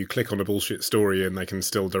logic of you click on a bullshit story and they can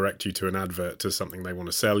still direct you to an advert to something they want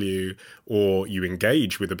to sell you, or you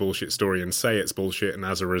engage with a bullshit story and say it's bullshit, and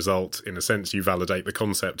as a result, in a sense, you validate the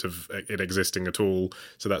concept of it existing at all,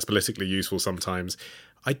 so that's politically useful sometimes.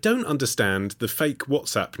 I don't understand the fake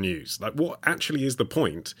WhatsApp news. Like, what actually is the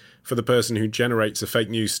point for the person who generates a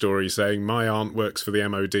fake news story saying my aunt works for the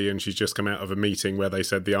MOD and she's just come out of a meeting where they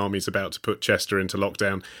said the army's about to put Chester into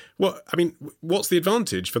lockdown? What's the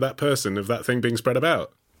advantage for that person of that thing being spread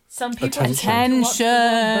about? Some people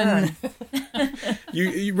attention.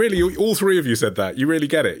 You really, all three of you said that. You really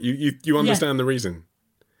get it. You understand the reason.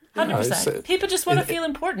 100%. People just want to feel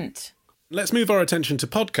important. Let's move our attention to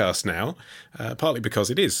podcasts now, partly because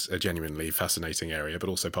it is a genuinely fascinating area, but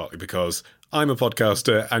also partly because I'm a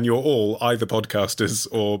podcaster and you're all either podcasters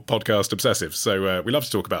or podcast obsessives. So we love to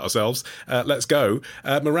talk about ourselves. Let's go.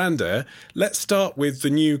 Miranda, let's start with the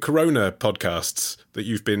new Corona podcasts that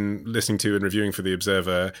you've been listening to and reviewing for The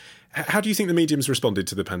Observer. How do you think the medium's responded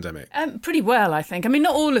to the pandemic? Pretty well, I think. I mean,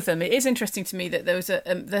 not all of them. It is interesting to me that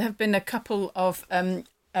there have been a couple of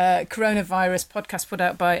coronavirus podcast put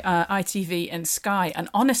out by ITV and Sky, and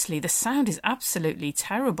honestly the sound is absolutely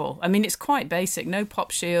terrible. I mean, it's quite basic, no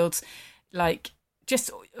pop shields, like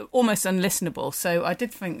just almost unlistenable. So I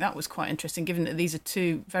did think that was quite interesting, given that these are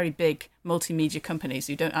two very big multimedia companies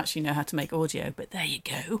who don't actually know how to make audio. But there you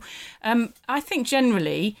go. I think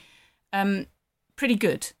generally pretty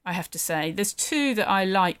good, I have to say. There's two that I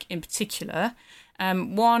like in particular.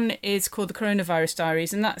 One is called The Coronavirus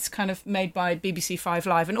Diaries, and that's kind of made by BBC 5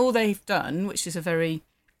 Live. And all they've done, which is a very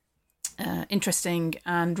interesting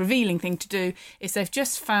and revealing thing to do, is they've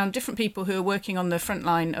just found different people who are working on the front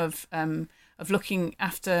line of looking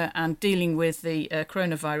after and dealing with the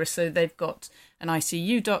coronavirus. So they've got an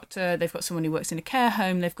ICU doctor, they've got someone who works in a care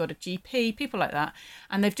home, they've got a GP, people like that.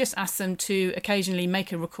 And they've just asked them to occasionally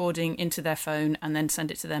make a recording into their phone and then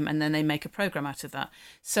send it to them, and then they make a programme out of that.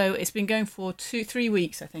 So it's been going for 2-3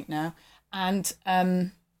 weeks, I think now. And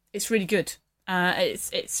it's really good.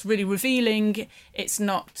 It's really revealing. It's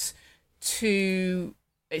not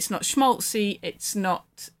schmaltzy. It's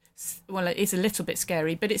not... Well, it is a little bit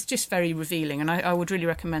scary, but it's just very revealing, and I would really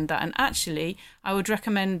recommend that. And actually, I would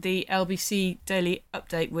recommend the LBC Daily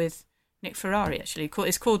Update with Nick Ferrari, actually.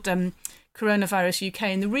 It's called Coronavirus UK,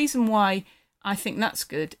 and the reason why I think that's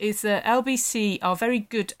good is that LBC are very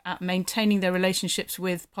good at maintaining their relationships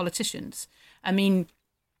with politicians. I mean,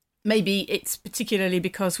 maybe it's particularly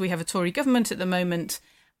because we have a Tory government at the moment,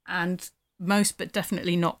 and most, but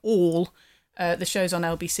definitely not all, the shows on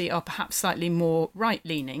LBC are perhaps slightly more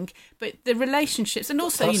right-leaning, but the relationships, and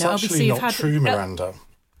also, That's LBC have had... That's true, Miranda.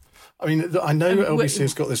 I mean, I know LBC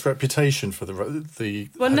has got this reputation for the.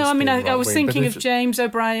 Well, no, I mean, I was thinking of James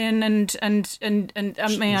O'Brien and I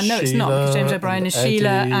mean, I know it's not because James O'Brien is Sheila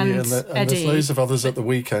and Eddie. And there's loads of others at the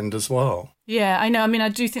weekend as well. Yeah, I know. I mean, I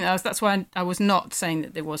do think that's why I was not saying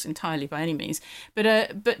that there was entirely by any means, but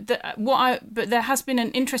there has been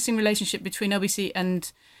an interesting relationship between LBC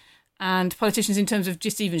and politicians in terms of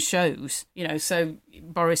just even shows, so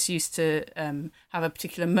Boris used to have a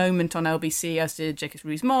particular moment on LBC, as did Jacob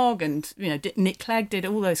Rees-Mogg, and, Nick Clegg did,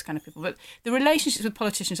 all those kind of people. But the relationships with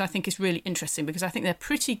politicians, I think, is really interesting, because I think they're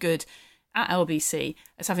pretty good at LBC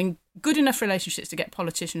as having good enough relationships to get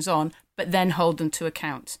politicians on, but then hold them to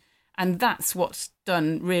account. And that's what's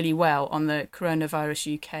done really well on the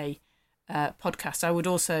Coronavirus UK podcast. I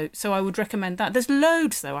would recommend that. There's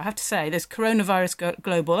loads, though, I have to say. There's Coronavirus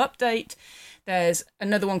Global Update. There's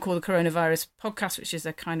another one called the Coronavirus Podcast, which is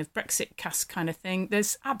a kind of Brexit cast kind of thing.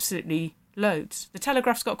 There's absolutely loads. The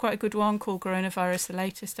Telegraph's got quite a good one called Coronavirus, the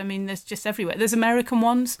latest. I mean, there's just everywhere. There's American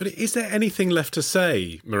ones. But is there anything left to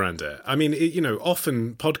say, Miranda? I mean,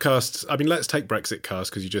 often podcasts, I mean, let's take Brexit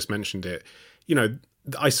cast because you just mentioned it.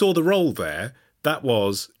 I saw the role there. That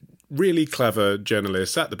was really clever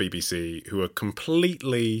journalists at the BBC who are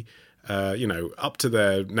completely, up to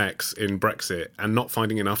their necks in Brexit and not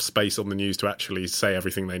finding enough space on the news to actually say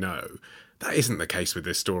everything they know. That isn't the case with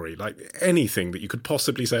this story. Like, anything that you could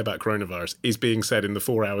possibly say about coronavirus is being said in the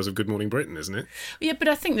 4 hours of Good Morning Britain, isn't it? Yeah, but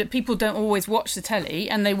I think that people don't always watch the telly,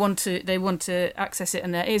 and they want to access it in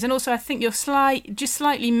their ears. And also, I think you're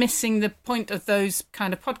slightly missing the point of those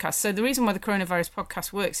kind of podcasts. So the reason why the Coronavirus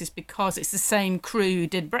Podcast works is because it's the same crew who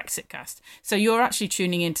did Brexit Cast. So you're actually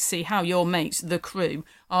tuning in to see how your mates, the crew,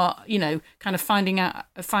 are, kind of having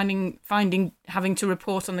to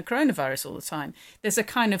report on the coronavirus all the time. There's a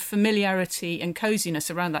kind of familiarity and coziness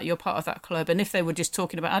around that. You're part of that club. And if they were just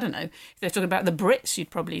talking about, I don't know, if they're talking about the Brits, you'd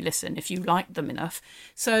probably listen if you liked them enough.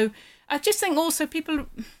 So I just think also people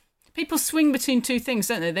swing between two things,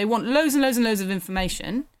 don't they? They want loads and loads and loads of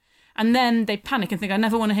information, and then they panic and think, I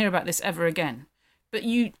never want to hear about this ever again. But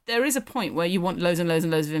there is a point where you want loads and loads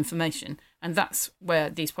and loads of information, and that's where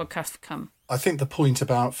these podcasts come. I think the point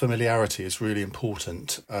about familiarity is really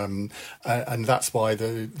important, and that's why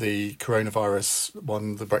the coronavirus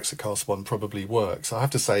one, the Brexit cast one, probably works. I have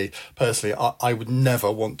to say, personally, I would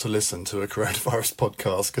never want to listen to a coronavirus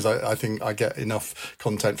podcast because I think I get enough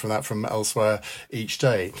content from that from elsewhere each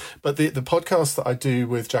day. But the podcast that I do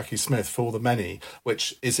with Jackie Smith, For the Many,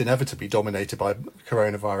 which is inevitably dominated by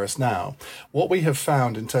coronavirus now, what we have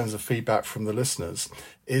found in terms of feedback from the listeners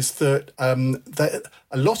is that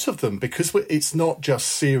a lot of them, because it's not just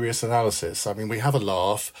serious analysis. I mean, we have a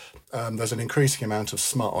laugh. There's an increasing amount of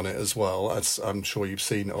smut on it as well, as I'm sure you've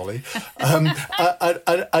seen, Ollie. And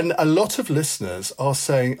a lot of listeners are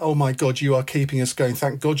saying, oh, my God, you are keeping us going.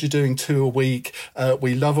 Thank God you're doing 2 a week.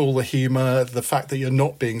 We love all the humour, the fact that you're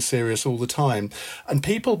not being serious all the time. And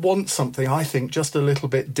people want something, I think, just a little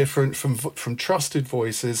bit different from trusted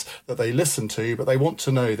voices that they listen to, but they want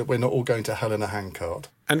to know that we're not all going to hell in a handcart.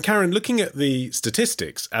 And Karen, looking at the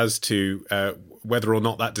statistics as to whether or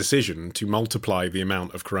not that decision to multiply the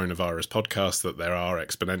amount of coronavirus podcasts that there are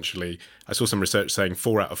exponentially, I saw some research saying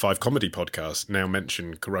 4 out of 5 comedy podcasts now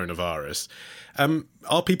mention coronavirus.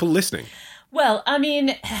 Are people listening? Well, I mean,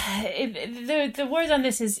 the word on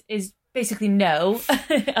this is basically no.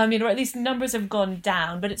 I mean, or at least numbers have gone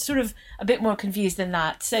down, but it's sort of a bit more confused than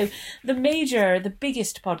that. So the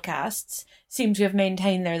biggest podcasts seem to have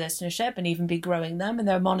maintained their listenership and even be growing them, and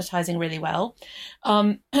they're monetizing really well.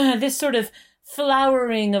 This sort of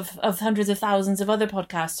flowering of hundreds of thousands of other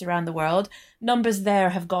podcasts around the world, numbers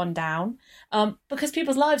there have gone down because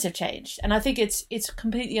people's lives have changed. And I think it's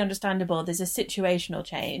completely understandable. There's a situational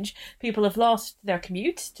change. People have lost their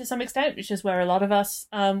commute to some extent, which is where a lot of us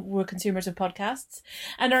were consumers of podcasts,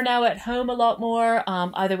 and are now at home a lot more,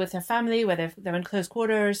 either with their family, whether they're in close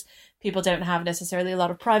quarters. People don't have necessarily a lot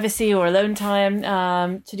of privacy or alone time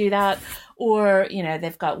to do that, or, you know,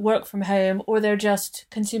 they've got work from home, or they're just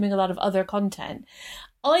consuming a lot of other content.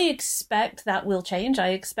 I expect that will change. I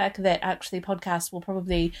expect that actually podcasts will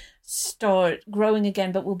probably start growing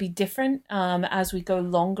again, but will be different as we go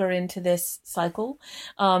longer into this cycle.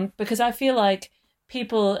 Because I feel like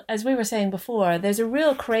people, as we were saying before, there's a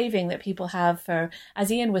real craving that people have for,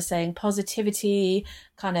 as Ian was saying, positivity,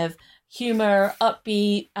 kind of humor,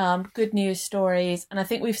 upbeat, good news stories. And I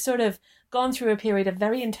think we've sort of gone through a period of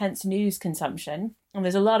very intense news consumption. And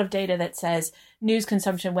there's a lot of data that says news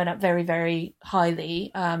consumption went up very, very highly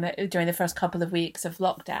during the first couple of weeks of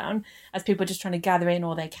lockdown, as people are just trying to gather in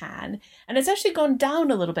all they can. And it's actually gone down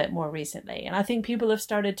a little bit more recently. And I think people have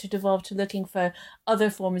started to devolve to looking for other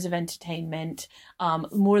forms of entertainment,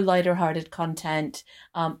 more lighter-hearted content,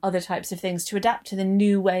 other types of things to adapt to the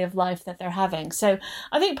new way of life that they're having. So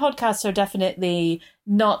I think podcasts are definitely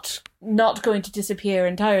not going to disappear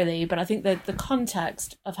entirely, but I think that the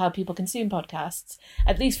context of how people consume podcasts,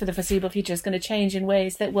 at least for the foreseeable future, is going to change in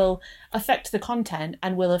ways that will affect the content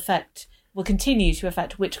and will continue to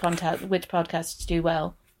affect which podcasts do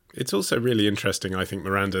well. It's also really interesting, I think,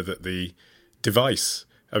 Miranda, that the device,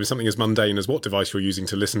 I mean, something as mundane as what device you're using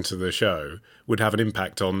to listen to the show would have an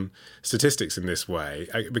impact on statistics in this way,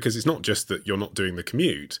 because it's not just that you're not doing the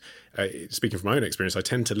commute. Speaking from my own experience, I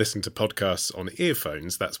tend to listen to podcasts on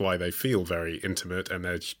earphones. That's why they feel very intimate and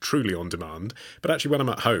they're truly on demand. But actually, when I'm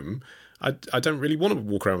at home, I don't really want to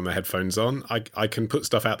walk around with my headphones on. I can put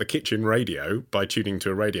stuff out the kitchen radio by tuning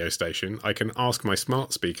to a radio station. I can ask my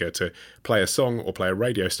smart speaker to play a song or play a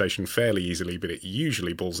radio station fairly easily, but it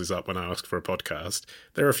usually balls us up when I ask for a podcast.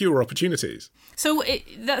 There are fewer opportunities. So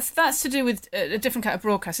that's to do with a different kind of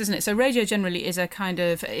broadcast, isn't it? So radio generally is a kind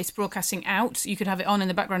of, it's broadcasting out. You could have it on in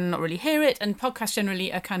the background and not really hear it. And podcasts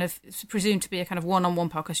generally are kind of presumed to be a kind of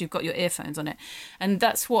one-on-one podcast. You've got your earphones on it. And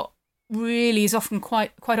that's what really is often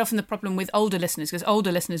quite often the problem with older listeners, because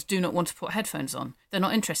older listeners do not want to put headphones on. They're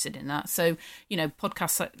not interested in that. So, you know,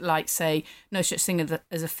 podcasts like say No Such Thing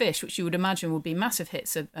as a Fish, which you would imagine would be massive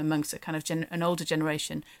hits amongst a kind of an older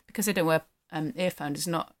generation, because they don't wear earphones, is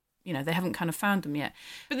not, you know, they haven't kind of found them yet.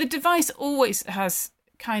 But the device always has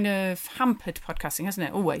kind of hampered podcasting, hasn't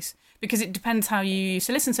it? Always. Because it depends how you used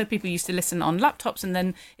to listen. So people used to listen on laptops, and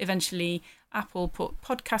then eventually Apple put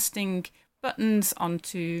podcasting buttons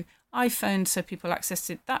onto iPhone, so people accessed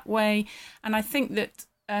it that way. And I think that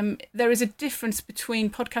there is a difference between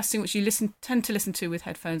podcasting, which you tend to listen to with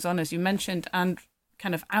headphones on, as you mentioned, and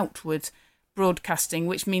kind of outward broadcasting,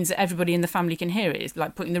 which means that everybody in the family can hear it. It's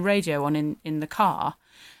like putting the radio on in the car.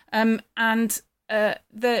 That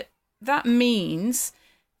means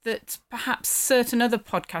that perhaps certain other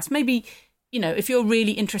podcasts, maybe, you know, if you're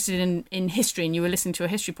really interested in history and you were listening to a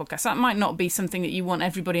history podcast, that might not be something that you want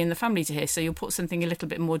everybody in the family to hear. So you'll put something a little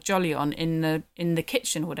bit more jolly on in the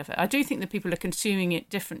kitchen or whatever. I do think that people are consuming it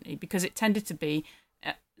differently, because it tended to be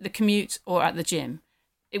at the commute or at the gym.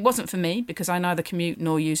 It wasn't for me, because I neither commute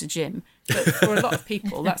nor use a gym. But for a lot of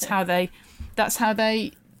people, that's how they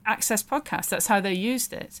access podcasts. That's how they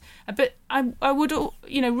used it. But I would,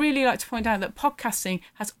 you know, really like to point out that podcasting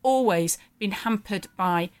has always been hampered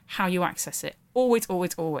by how you access it. Always,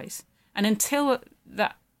 always, always. And until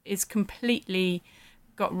that is completely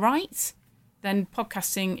got right, then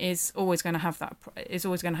podcasting is always going to have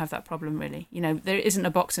that problem, really. You know, there isn't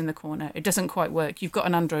a box in the corner. It doesn't quite work. You've got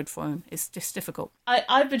an Android phone. It's just difficult.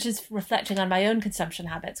 I've been just reflecting on my own consumption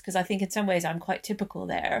habits, because I think in some ways I'm quite typical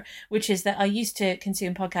there, which is that I used to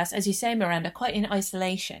consume podcasts, as you say, Miranda, quite in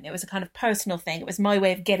isolation. It was a kind of personal thing. It was my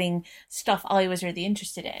way of getting stuff I was really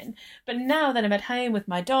interested in. But now that I'm at home with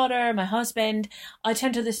my daughter, my husband, I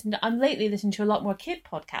tend to I'm lately listening to a lot more kid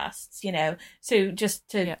podcasts, you know. So just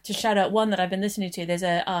to shout out one that I've I've been listening to. There's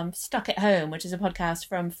a Stuck at Home, which is a podcast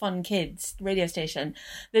from Fun Kids radio station.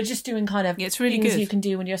 They're just doing kind of it's really things good. You can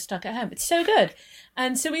do when you're stuck at home. It's so good.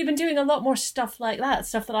 And so we've been doing a lot more stuff like that,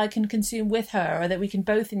 stuff that I can consume with her or that we can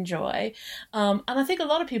both enjoy. And I think a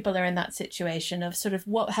lot of people are in that situation of sort of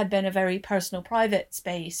what had been a very personal, private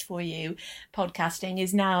space for you. Podcasting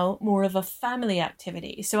is now more of a family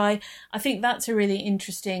activity. So I think that's a really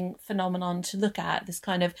interesting phenomenon to look at, this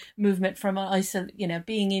kind of movement from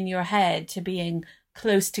being in your head to being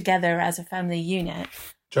close together as a family unit.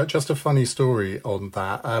 Just a funny story on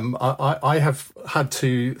that. I have had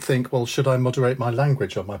to think, well, should I moderate my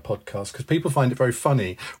language on my podcast? Because people find it very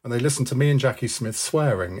funny when they listen to me and Jackie Smith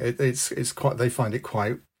swearing. It's quite, they find it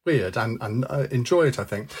quite weird and enjoy it, I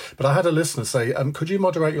think. But I had a listener say, could you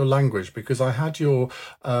moderate your language? Because I had your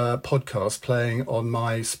podcast playing on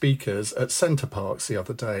my speakers at Centre Parks the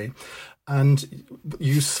other day. And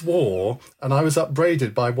you swore, and I was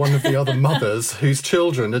upbraided by one of the other mothers whose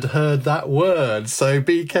children had heard that word. So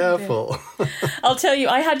be careful. I'll tell you,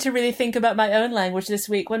 I had to really think about my own language this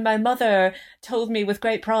week when my mother told me with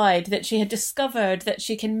great pride that she had discovered that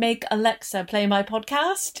she can make Alexa play my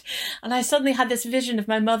podcast. And I suddenly had this vision of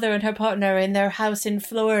my mother and her partner in their house in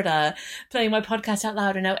Florida playing my podcast out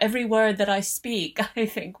loud. And now every word that I speak, I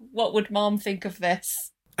think, what would Mom think of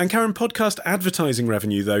this? And Karen, podcast advertising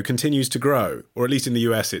revenue, though, continues to grow, or at least in the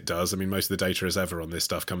US it does. I mean, most of the data as ever on this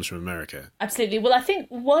stuff comes from America. Absolutely. Well, I think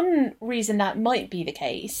one reason that might be the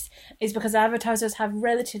case is because advertisers have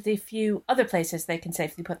relatively few other places they can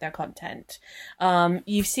safely put their content.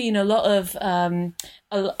 You've seen a lot of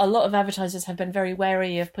advertisers have been very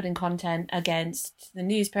wary of putting content against the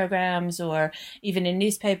news programs or even in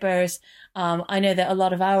newspapers. I know that a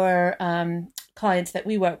lot of our clients that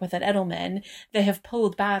we work with at Edelman, they have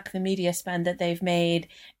pulled back the media spend that they've made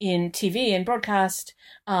in TV and broadcast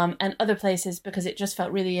and other places because it just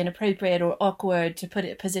felt really inappropriate or awkward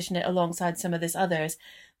to position it alongside some of this others.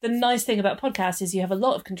 The nice thing about podcasts is you have a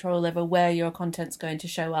lot of control over where your content's going to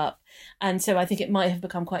show up. And so I think it might have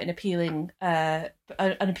become quite an appealing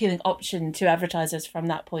option to advertisers from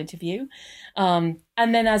that point of view. And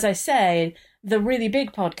then, as I say, the really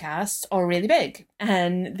big podcasts are really big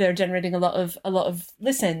and they're generating a lot of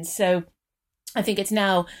listens. So I think it's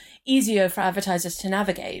now easier for advertisers to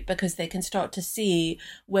navigate because they can start to see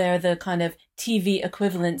where the kind of TV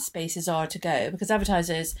equivalent spaces are to go. Because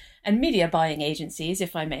advertisers and media buying agencies,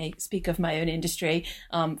 if I may speak of my own industry,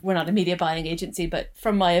 we're not a media buying agency, but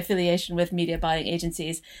from my affiliation with media buying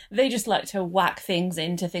agencies, they just like to whack things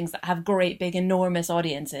into things that have great, big, enormous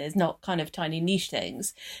audiences, not kind of tiny niche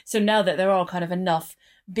things. So now that there are kind of enough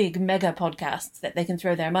big mega podcasts that they can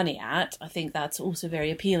throw their money at, I think that's also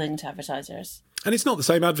very appealing to advertisers. And it's not the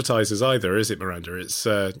same advertisers either, is it, Miranda? It's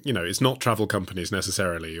it's not travel companies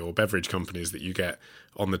necessarily or beverage companies that you get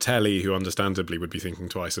on the telly who understandably would be thinking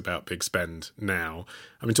twice about big spend now.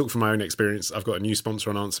 I mean, talk from my own experience. I've got a new sponsor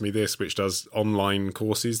on Answer Me This, which does online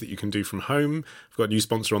courses that you can do from home. I've got a new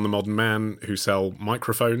sponsor on The Modern Man who sell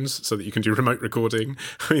microphones so that you can do remote recording.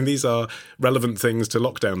 I mean, these are relevant things to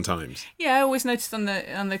lockdown times. Yeah, I always noticed on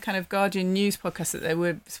the kind of Guardian news podcast that they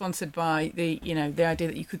were sponsored by the idea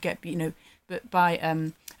that you could get, but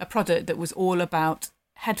by a product that was all about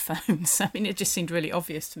headphones. I mean, it just seemed really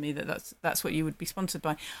obvious to me that that's what you would be sponsored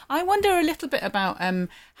by. I wonder a little bit about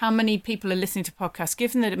how many people are listening to podcasts,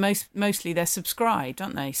 given that mostly they're subscribed,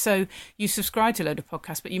 aren't they? So you subscribe to a load of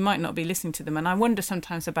podcasts, but you might not be listening to them. And I wonder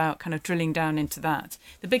sometimes about kind of drilling down into that.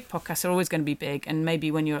 The big podcasts are always going to be big, and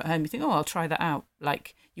maybe when you're at home, you think, oh, I'll try that out,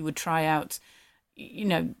 like you would try out,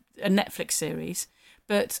 a Netflix series.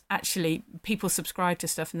 But actually, people subscribe to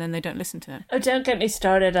stuff and then they don't listen to it. Oh, don't get me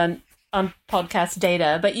started on podcast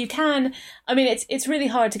data, but you can. I mean, it's really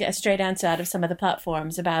hard to get a straight answer out of some of the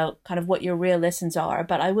platforms about kind of what your real listens are.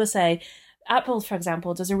 But I will say, Apple, for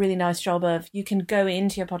example, does a really nice job of, you can go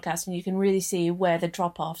into your podcast and you can really see where the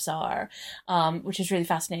drop-offs are, which is really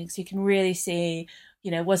fascinating. So you can really see,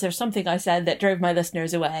 was there something I said that drove my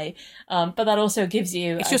listeners away? But that also gives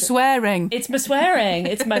you... It's your swearing. It's my swearing.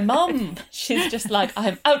 It's my mum. She's just like,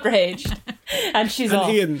 I'm outraged. And she's off.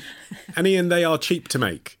 Ian, they are cheap to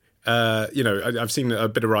make. I've seen a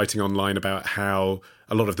bit of writing online about how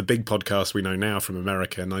a lot of the big podcasts we know now from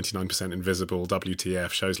America, 99% Invisible, WTF,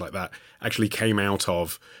 shows like that, actually came out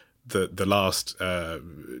of the last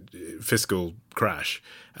fiscal crash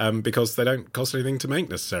because they don't cost anything to make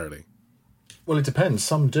necessarily. Well, it depends.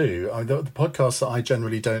 Some do. The podcasts that I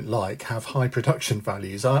generally don't like have high production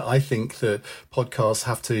values. I think that podcasts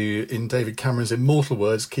have to, in David Cameron's immortal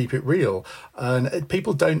words, keep it real. And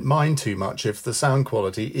people don't mind too much if the sound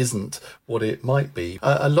quality isn't what it might be.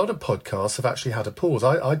 A lot of podcasts have actually had a pause.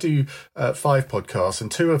 I do 5 podcasts,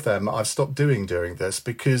 and 2 of them I've stopped doing during this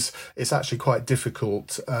because it's actually quite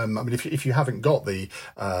difficult. I mean, if you haven't got the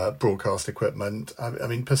broadcast equipment, I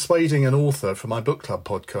mean, persuading an author for my book club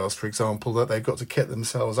podcast, for example, that they've got to kit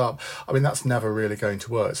themselves up, I mean, that's never really going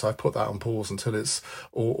to work. So I've put that on pause until it's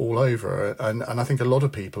all over. And I think a lot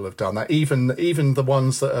of people have done that. Even the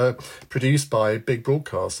ones that are produced by big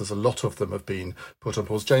broadcasters, a lot of them have been put on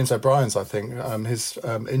pause. James O'Brien's, I think, his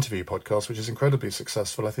interview podcast, which is incredibly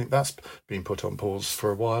successful, I think that's been put on pause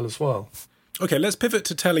for a while as well. OK, let's pivot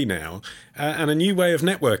to telly now, and a new way of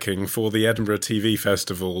networking for the Edinburgh TV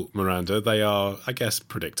Festival, Miranda. They are, I guess,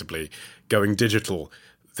 predictably going digital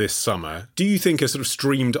this summer. Do you think a sort of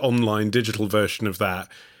streamed online digital version of that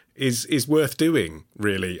is worth doing,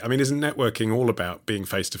 really? I mean, isn't networking all about being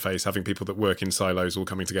face-to-face, having people that work in silos all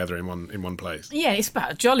coming together in one place? Yeah, it's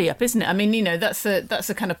about a jolly up, isn't it? I mean, that's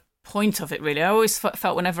the kind of point of it, really. I always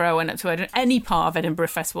felt whenever I went up to any part of Edinburgh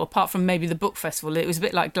Festival, apart from maybe the book festival, it was a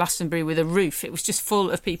bit like Glastonbury with a roof. It was just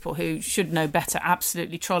full of people who should know better,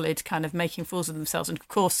 absolutely trolleyed, kind of making fools of themselves and, of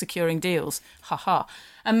course, securing deals. Ha ha.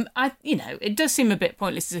 It does seem a bit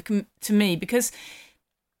pointless to me because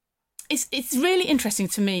it's really interesting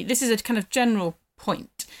to me. This is a kind of general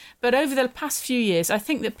point. But over the past few years, I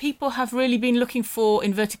think that people have really been looking for,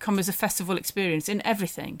 inverted commas, a festival experience in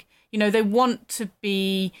everything. They want to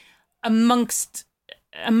be amongst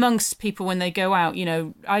people when they go out.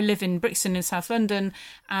 I live in Brixton in South London,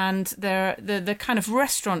 and the kind of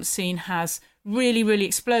restaurant scene has really, really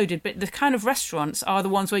exploded. But the kind of restaurants are the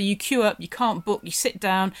ones where you queue up, you can't book, you sit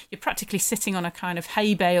down, you're practically sitting on a kind of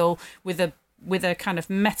hay bale with a kind of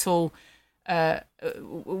metal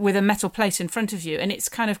with a metal plate in front of you, and it's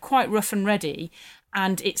kind of quite rough and ready.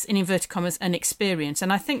 And it's, in inverted commas, an experience.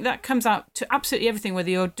 And I think that comes out to absolutely everything, whether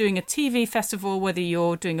you're doing a TV festival, whether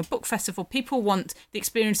you're doing a book festival. People want the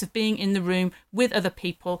experience of being in the room with other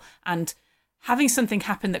people and having something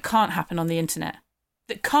happen that can't happen on the internet.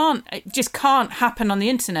 It just can't happen on the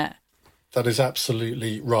internet. That is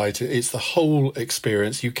absolutely right. It's the whole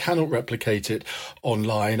experience. You cannot replicate it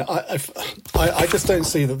online. I just don't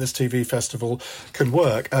see that this TV festival can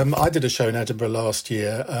work. I did a show in Edinburgh last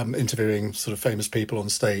year, interviewing sort of famous people on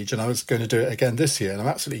stage, and I was going to do it again this year, and I'm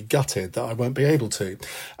absolutely gutted that I won't be able to.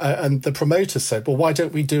 And the promoters said, well, why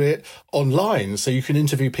don't we do it online so you can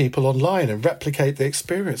interview people online and replicate the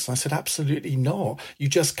experience? And I said, absolutely not. You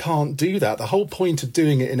just can't do that. The whole point of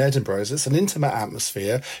doing it in Edinburgh is it's an intimate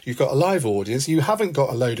atmosphere. You've got a live audience. You haven't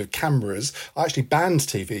got a load of cameras. I actually banned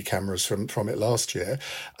TV cameras from it last year.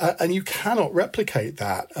 And you cannot replicate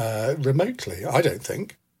that remotely, I don't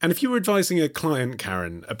think. And if you were advising a client,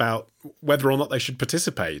 Karen, about whether or not they should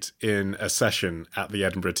participate in a session at the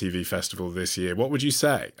Edinburgh TV Festival this year, what would you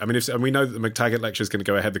say? I mean, and we know that the McTaggart lecture is going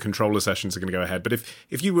to go ahead, the controller sessions are going to go ahead, but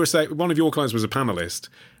if you were, say, one of your clients was a panellist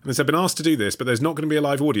and they said, been asked to do this, but there's not going to be a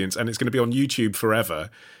live audience and it's going to be on YouTube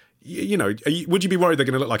forever, would you be worried they're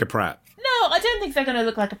going to look like a prat? No, I don't think they're going to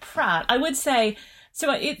look like a prat. I would say,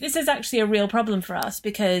 this is actually a real problem for us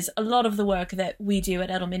because a lot of the work that we do at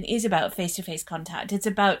Edelman is about face-to-face contact. It's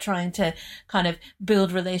about trying to kind of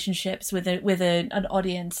build relationships with an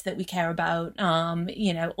audience that we care about,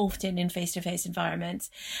 often in face-to-face environments.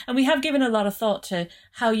 And we have given a lot of thought to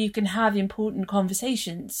how you can have important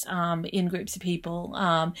conversations in groups of people.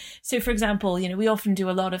 So, for example, we often do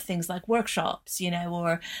a lot of things like workshops,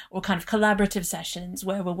 or kind of collaborative sessions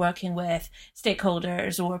where we're working with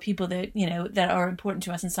stakeholders or people that, that are important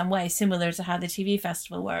to us in some way, similar to how the TV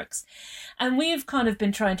festival works. And we've kind of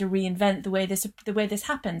been trying to reinvent the way this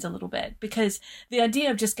happens a little bit, because the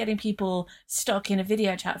idea of just getting people stuck in a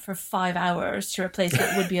video chat for 5 hours to replace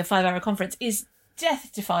what would be a 5-hour conference is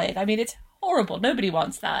death-defying. I mean, it's horrible. Nobody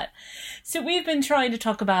wants that. So we've been trying to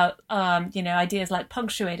talk about, ideas like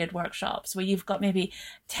punctuated workshops, where you've got maybe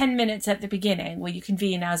 10 minutes at the beginning where you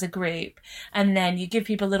convene as a group, and then you give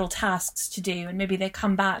people little tasks to do, and maybe they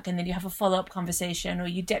come back and then you have a follow-up conversation, or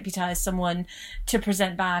you deputize someone to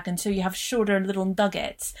present back, and so you have shorter little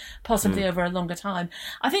nuggets, possibly over a longer time.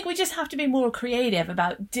 I think we just have to be more creative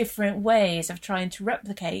about different ways of trying to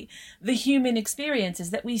replicate the human experiences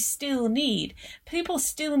that we still need. People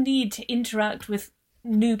still need to interact with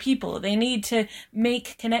new people. They need to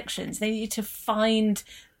make connections. They need to find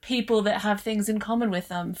people that have things in common with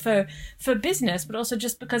them for business, but also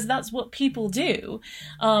just because that's what people do.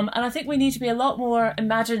 And I think we need to be a lot more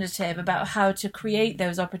imaginative about how to create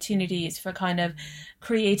those opportunities for kind of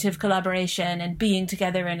creative collaboration and being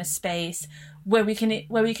together in a space where we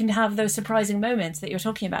can have those surprising moments that you're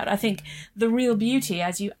talking about. I think the real beauty,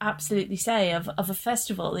 as you absolutely say, of a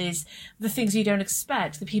festival is the things you don't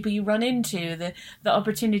expect, the people you run into, the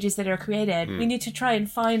opportunities that are created. We need to try and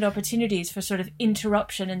find opportunities for sort of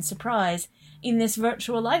interruption and surprise in this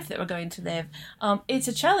virtual life that we're going to live. It's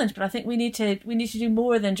a challenge, but I think we need to do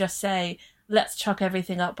more than just say, let's chuck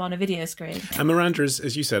everything up on a video screen. And Miranda,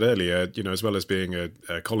 as you said earlier, as well as being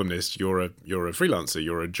a columnist, you're a freelancer.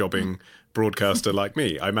 You're a jobbing broadcaster like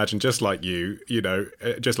me. I imagine just like you,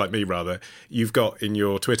 just like me rather, you've got in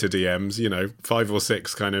your Twitter DMs, 5 or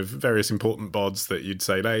 6 kind of various important bods that you'd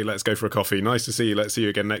say, hey, let's go for a coffee. Nice to see you. Let's see you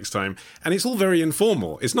again next time. And it's all very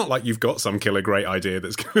informal. It's not like you've got some killer great idea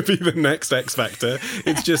that's going to be the next X Factor.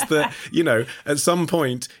 It's just that, at some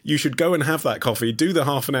point you should go and have that coffee, do the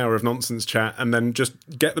half an hour of nonsense chat, and then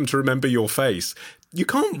just get them to remember your face. You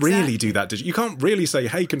can't really do that. You can't really say,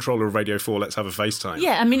 hey, controller of Radio 4, let's have a FaceTime.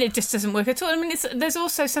 Yeah, I mean, it just doesn't work at all. I mean, there's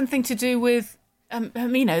also something to do with,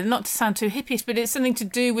 not to sound too hippie, but it's something to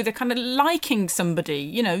do with a kind of liking somebody.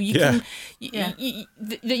 That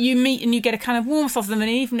you meet and you get a kind of warmth of them, and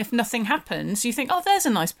even if nothing happens, you think, oh, there's a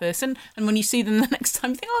nice person. And when you see them the next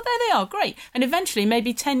time, you think, oh, there they are, great. And eventually,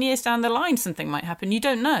 maybe 10 years down the line, something might happen. You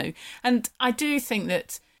don't know. And I do think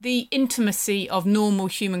that the intimacy of normal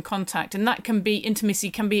human contact, and that intimacy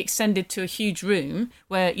can be extended to a huge room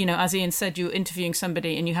where, as Ian said, you're interviewing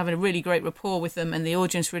somebody and you have a really great rapport with them and the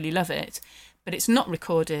audience really love it, but it's not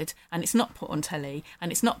recorded and it's not put on telly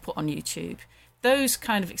and it's not put on YouTube. Those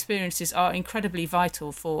kind of experiences are incredibly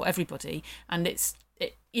vital for everybody, and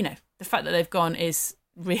the fact that they've gone is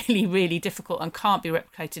really, really difficult and can't be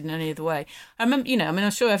replicated in any other way. I remember,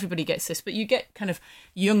 I'm sure everybody gets this, but you get kind of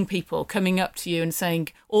young people coming up to you and saying,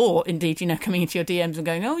 or indeed, coming into your DMs and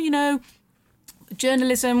going, oh,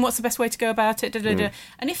 journalism, what's the best way to go about it?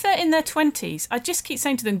 And if they're in their 20s, I just keep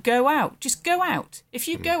saying to them, go out. Just go out. If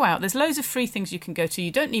you go out, there's loads of free things you can go to.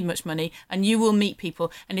 You don't need much money, and you will meet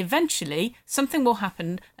people. And eventually, something will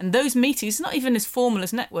happen. And those meetings, not even as formal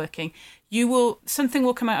as networking, something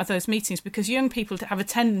will come out of those meetings, because young people have a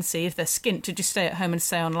tendency, if they're skint, to just stay at home and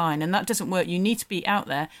stay online, and that doesn't work. You need to be out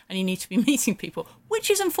there and you need to be meeting people, which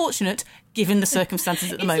is unfortunate given the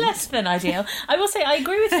circumstances at the moment. It's less than ideal. I will say I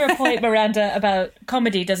agree with your point, Miranda, about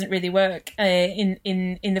comedy doesn't really work in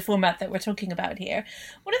the format that we're talking about here.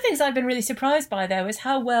 One of the things I've been really surprised by, though, is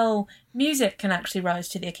how well music can actually rise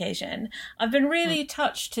to the occasion. I've been really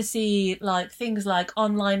touched to see things like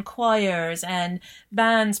online choirs and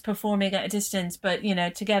bands performing at a distance, but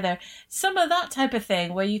together. Some of that type of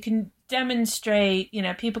thing where you can demonstrate,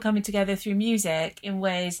 people coming together through music in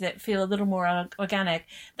ways that feel a little more organic.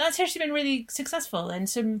 That's actually been really successful, and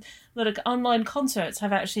some online concerts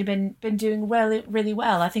have actually been doing really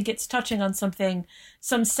well. I think it's touching on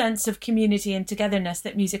some sense of community and togetherness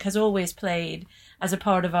that music has always played as a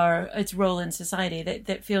part of its role in society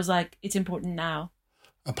that feels like it's important now.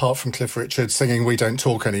 Apart from Cliff Richard singing We Don't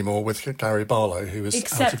Talk Anymore with Gary Barlow, who was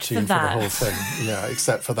out of tune for the whole thing. Yeah,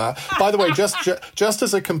 except for that. By the way, just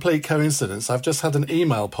as a complete coincidence, I've just had an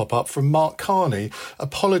email pop up from Mark Carney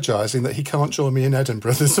apologising that he can't join me in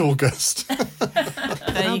Edinburgh this August.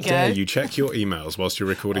 There you go. Dare you check your emails whilst you're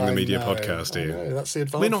recording the media podcast, Ian? I know, that's the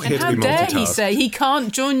advantage. We're not here to be multitasked. How dare he say he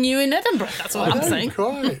can't join you in Edinburgh? That's what I'm saying.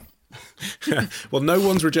 Quite. Well, no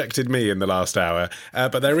one's rejected me in the last hour,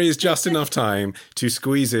 but there is just enough time to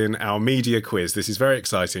squeeze in our media quiz. This is very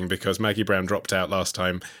exciting because Maggie Brown dropped out last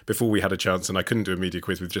time before we had a chance, and I couldn't do a media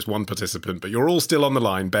quiz with just one participant, but you're all still on the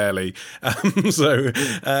line, barely. So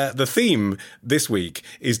the theme this week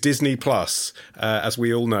is Disney Plus. As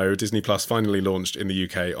we all know, Disney Plus finally launched in the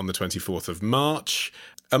UK on the 24th of March.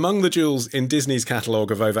 Among the jewels in Disney's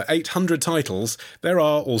catalogue of over 800 titles, there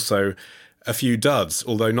are also a few duds,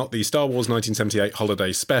 although not the Star Wars 1978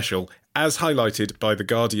 Holiday Special, as highlighted by The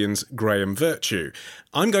Guardian's Graham Virtue.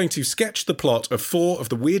 I'm going to sketch the plot of 4 of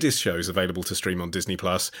the weirdest shows available to stream on Disney+.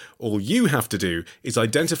 All you have to do is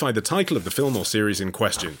identify the title of the film or series in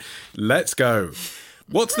question. Let's go.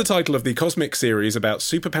 What's the title of the cosmic series about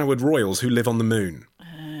superpowered royals who live on the moon?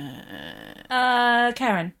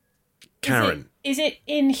 Karen. Is it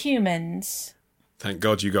Inhumans? Thank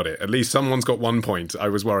God you got it. At least someone's got 1 point. I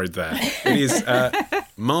was worried there. It is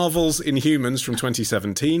Marvel's Inhumans from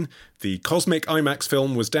 2017. The cosmic IMAX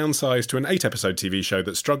film was downsized to an 8-episode TV show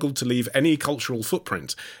that struggled to leave any cultural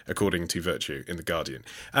footprint, according to Virtue in The Guardian.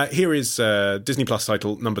 Here is Disney Plus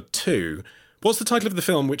title number 2. What's the title of the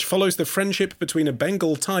film which follows the friendship between a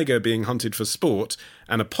Bengal tiger being hunted for sport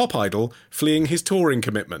and a pop idol fleeing his touring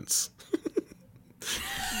commitments?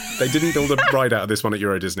 They didn't build a ride out of this one at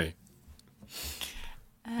Euro Disney.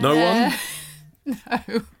 No one? No.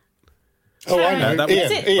 Oh, I know.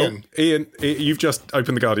 Ian, you've just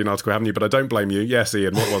opened the Guardian article, haven't you? But I don't blame you. Yes,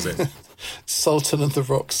 Ian, what was it? Sultan and the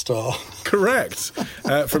Rock Star. Correct.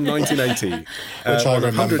 From 1980. Which I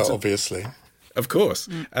remember, obviously. Of course.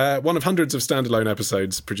 One of hundreds of standalone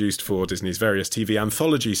episodes produced for Disney's various TV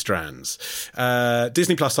anthology strands.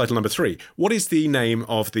 Disney Plus title number 3. What is the name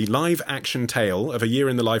of the live-action tale of a year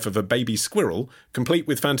in the life of a baby squirrel, complete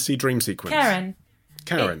with fantasy dream sequence?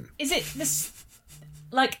 Karen. Is it this...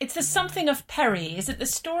 Like, it's the something of Perry. Is it the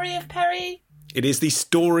story of Perry? It is the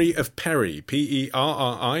story of Perry, Perri,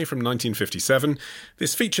 from 1957.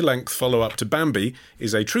 This feature-length follow-up to Bambi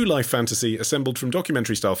is a true-life fantasy assembled from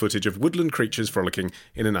documentary-style footage of woodland creatures frolicking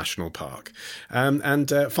in a national park.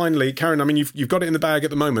 And finally, Karen, I mean, you've got it in the bag at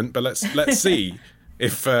the moment, but let's see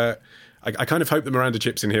if... I kind of hope that Miranda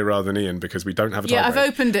chips in here rather than Ian, because we don't have a tiebreak. Yeah, I've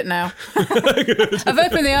opened it now. I've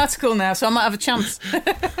opened the article now, so I might have a chance.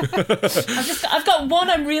 I've got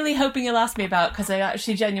one I'm really hoping you'll ask me about, because I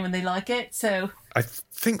actually genuinely like it, so... I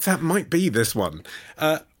think that might be this one.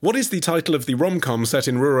 What is the title of the rom-com set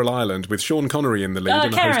in rural Ireland with Sean Connery in the lead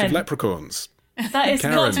and a host of leprechauns? That is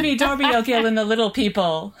got to be Darby O'Gill and the Little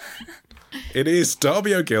People. It is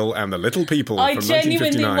Darby O'Gill and the Little People from 1959. I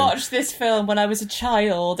genuinely watched this film when I was a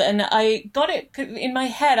child, and I got it in my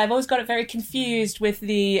head. I've always got it very confused with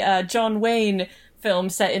the John Wayne film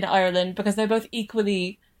set in Ireland, because they're both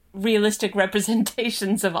equally realistic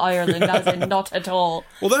representations of Ireland, as in not at all.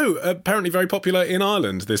 Although apparently very popular in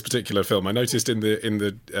Ireland, this particular film. I noticed in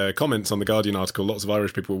the comments on the Guardian article, lots of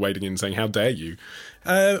Irish people were wading in saying, "How dare you?"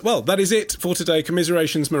 Well, that is it for today.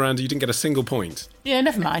 Commiserations, Miranda. You didn't get a single point. Yeah,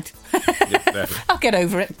 never mind. Yeah, I'll get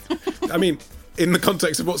over it. I mean, in the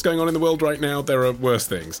context of what's going on in the world right now, there are worse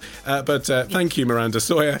things. But thank you, Miranda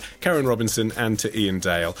Sawyer, Karen Robinson, and to Ian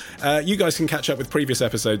Dale. You guys can catch up with previous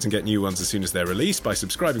episodes and get new ones as soon as they're released by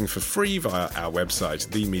subscribing for free via our website,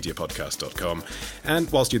 themediapodcast.com. And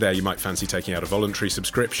whilst you're there, you might fancy taking out a voluntary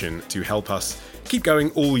subscription to help us keep going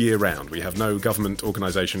all year round. We have no government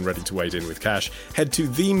organisation ready to wade in with cash. Head to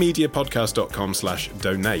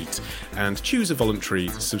themediapodcast.com/donate and choose a voluntary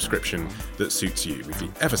subscription that suits you. We'd be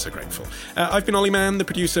ever so grateful. I've been Ollie Mann, the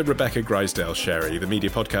producer Rebecca Grisdale-Sherry. The Media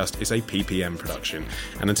Podcast is a PPM production.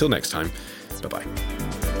 And until next time, bye-bye.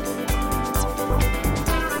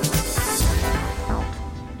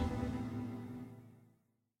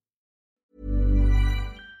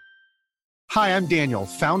 Hi, I'm Daniel,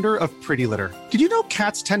 founder of Pretty Litter. Did you know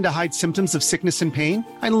cats tend to hide symptoms of sickness and pain?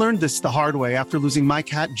 I learned this the hard way after losing my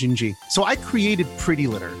cat, Gingy. So I created Pretty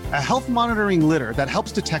Litter, a health monitoring litter that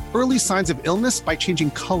helps detect early signs of illness by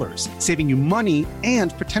changing colors, saving you money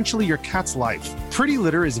and potentially your cat's life. Pretty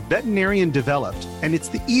Litter is veterinarian developed, and it's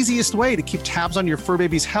the easiest way to keep tabs on your fur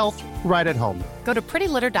baby's health right at home. Go to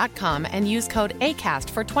prettylitter.com and use code ACAST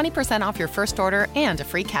for 20% off your first order and a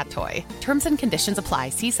free cat toy. Terms and conditions apply.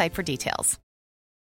 See site for details.